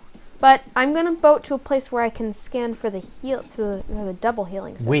 But I'm going to boat to a place where I can scan for the the double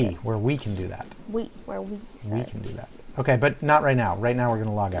healing circuit. Where we can do that. We We can do that. Okay, but not right now. Right now we're going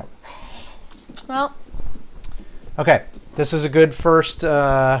to log out. Well. Okay, this is a good first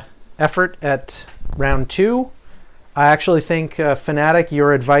effort at round 2. I actually think Fanatic,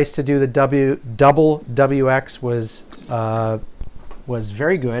 your advice to do the double WX was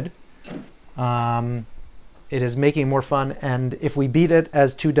very good. It is making more fun, and if we beat it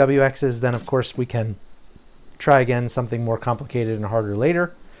as 2 WXs, then of course we can try again something more complicated and harder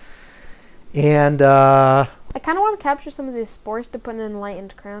later. And I kind of want to capture some of these spores to put in an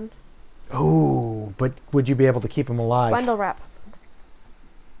enlightened crown. Oh, but would you be able to keep them alive? Bundle wrap.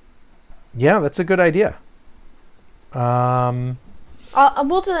 Yeah, that's a good idea. We'll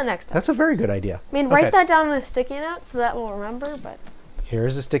do that next time. That's a very good idea. I mean, write that down on a sticky note so that we'll remember, but...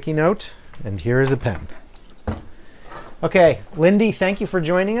 Here's a sticky note, and here is a pen. Okay, Lindy, thank you for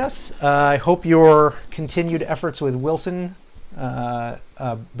joining us. I hope your continued efforts with Wilson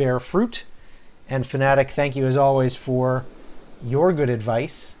bear fruit. And Fanatic, thank you as always for your good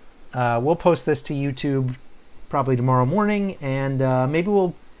advice. We'll post this to YouTube probably tomorrow morning, and maybe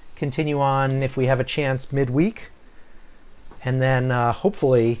we'll continue on if we have a chance midweek, and then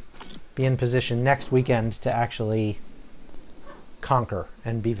hopefully be in position next weekend to actually conquer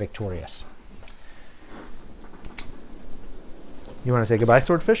and be victorious. You want to say goodbye,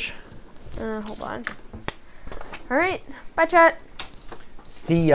 Swordfish? Hold on. All right. Bye, chat. See ya.